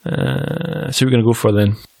 So we're going to go for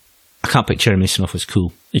then. I can't pick Cheremizanov as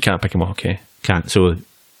cool. You can't pick him up, okay? Can't. So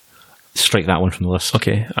strike that one from the list.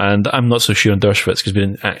 Okay, and I'm not so sure on Dershowitz because we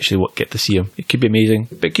didn't actually get to see him. It could be amazing,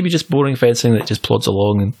 but it could be just boring fencing that just plods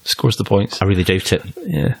along and scores the points. I really doubt it.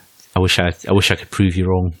 Yeah. I wish I could prove you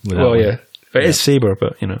wrong with that. Well, yeah. It is Sabre,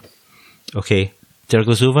 but Okay.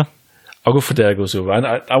 Deroglasova? I'll go for Deroglasova. And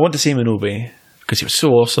I want to say Minobi because he was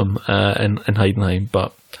so awesome in Heidenheim,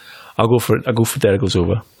 but I'll go for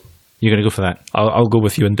Deroglasova. You're going to go for that? I'll go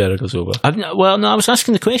with you in Deroglasova. I was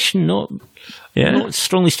asking the question, not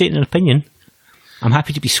strongly stating an opinion. I'm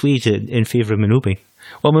happy to be swayed in favour of Minobi.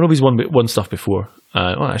 Well, Minobi's won stuff before.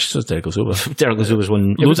 Actually, so is Deroglasova. Deroglasova's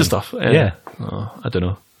won loads of stuff. Yeah. Oh, I don't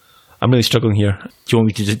know. I'm really struggling here. Do you want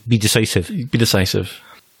me to be decisive? Be decisive.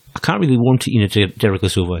 I can't really want Ina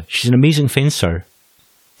Deroglasova. She's an amazing fencer,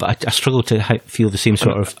 but I struggle to feel the same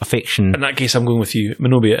sort of affection. In that case, I'm going with you.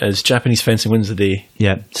 Minobi is Japanese fencing wins the day.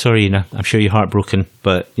 Yeah, sorry, Ina. I'm sure you're heartbroken,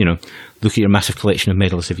 but look at your massive collection of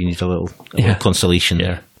medals if you need a little consolation.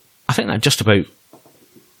 Yeah, I think that just about.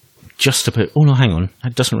 Oh no, hang on.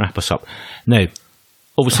 That doesn't wrap us up. Now,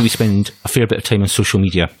 obviously, we spend a fair bit of time on social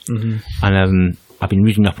media, and I've been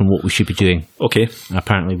reading up on what we should be doing. Okay, and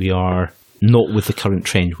apparently we are not with the current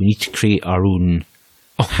trend. We need to create our own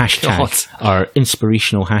hashtag, our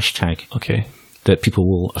inspirational hashtag. Okay, that people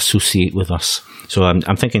will associate with us. So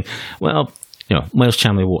I'm thinking, Miles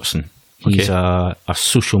Chamberlain-Watson. He's a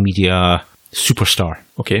social media superstar.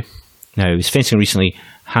 Okay. Now his fencing recently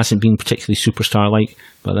hasn't been particularly superstar-like,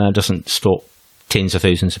 but that doesn't stop tens of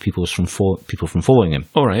thousands of people from following him.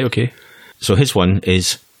 All right. Okay. So his one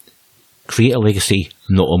is create a legacy,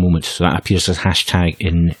 not a moment. So that appears as hashtag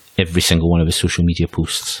in every single one of his social media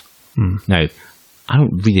posts. Now, I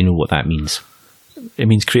don't really know what that means. It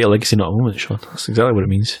means create a legacy, not a moment, Sean. That's exactly what it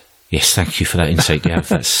means. Yes, thank you for that insight, Gav.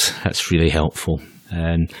 That's really helpful.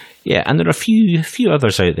 And there are a few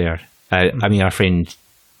others out there. Our friend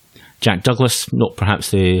Jack Douglas, not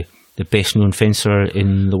perhaps the best known fencer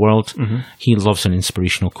in the world. He loves an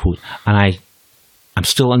inspirational quote, and I'm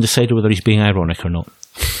still undecided whether he's being ironic or not.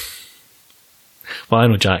 Well, I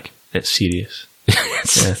know Jack. It's serious.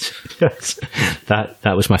 Yes.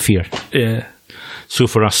 That was my fear. Yeah. So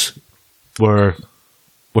for us, we're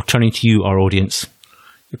turning to you, our audience.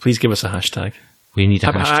 Please give us a hashtag. We need a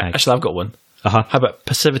hashtag. Actually, I've got one. How about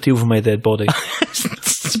passivity over my dead body?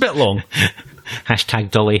 It's a bit long.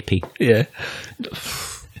 Hashtag dull epi. Yeah.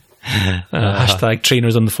 Hashtag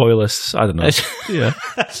trainers on the foil lists. I don't know. Yeah.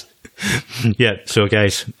 Yeah. So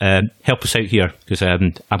guys, help us out here because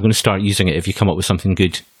I'm going to start using it if you come up with something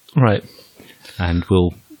good. Right. And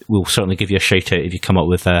we'll certainly give you a shout out if you come up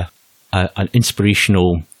with an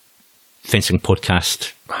inspirational fencing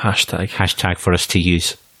podcast hashtag for us to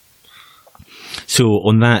use. So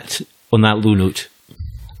on that low note,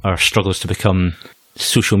 our struggles to become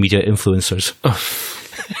social media influencers.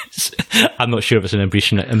 I'm not sure if it's an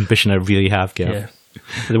ambition I really have, Gav. Yeah.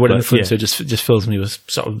 The word influencer just fills me with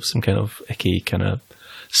sort of some kind of icky, kind of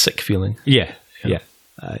sick feeling. Yeah,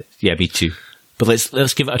 me too. But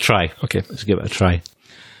let's give it a try. Okay, let's give it a try.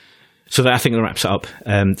 So I think that wraps it up.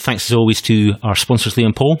 Thanks as always to our sponsors, Lee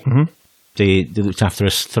and Paul. Mm-hmm. They looked after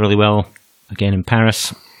us thoroughly well again in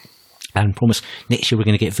Paris, and promise next year we're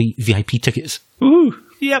going to get VIP tickets. Ooh,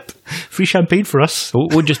 yep, free champagne for us. So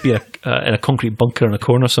it won't just be in a concrete bunker in a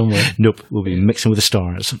corner somewhere. Nope, we'll be mixing with the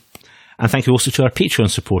stars. And thank you also to our Patreon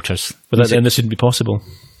supporters. Without them, this wouldn't be possible.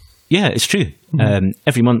 Yeah, it's true. Mm-hmm.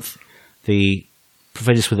 Every month they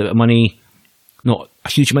provide us with a bit of money. Not a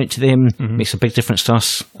huge amount to them, makes a big difference to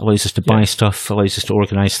us, allows us to buy stuff, allows us to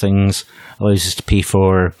organise things, allows us to pay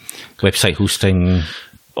for website hosting,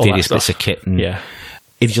 all various bits of kit. And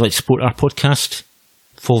if you'd like to support our podcast,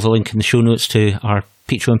 follow the link in the show notes to our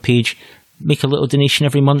Patreon page, make a little donation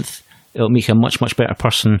every month. It'll make you a much, much better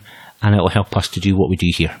person, and it'll help us to do what we do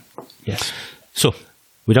here. Yes. So,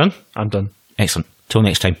 we done? I'm done. Excellent. Till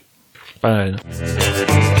next time. Bye.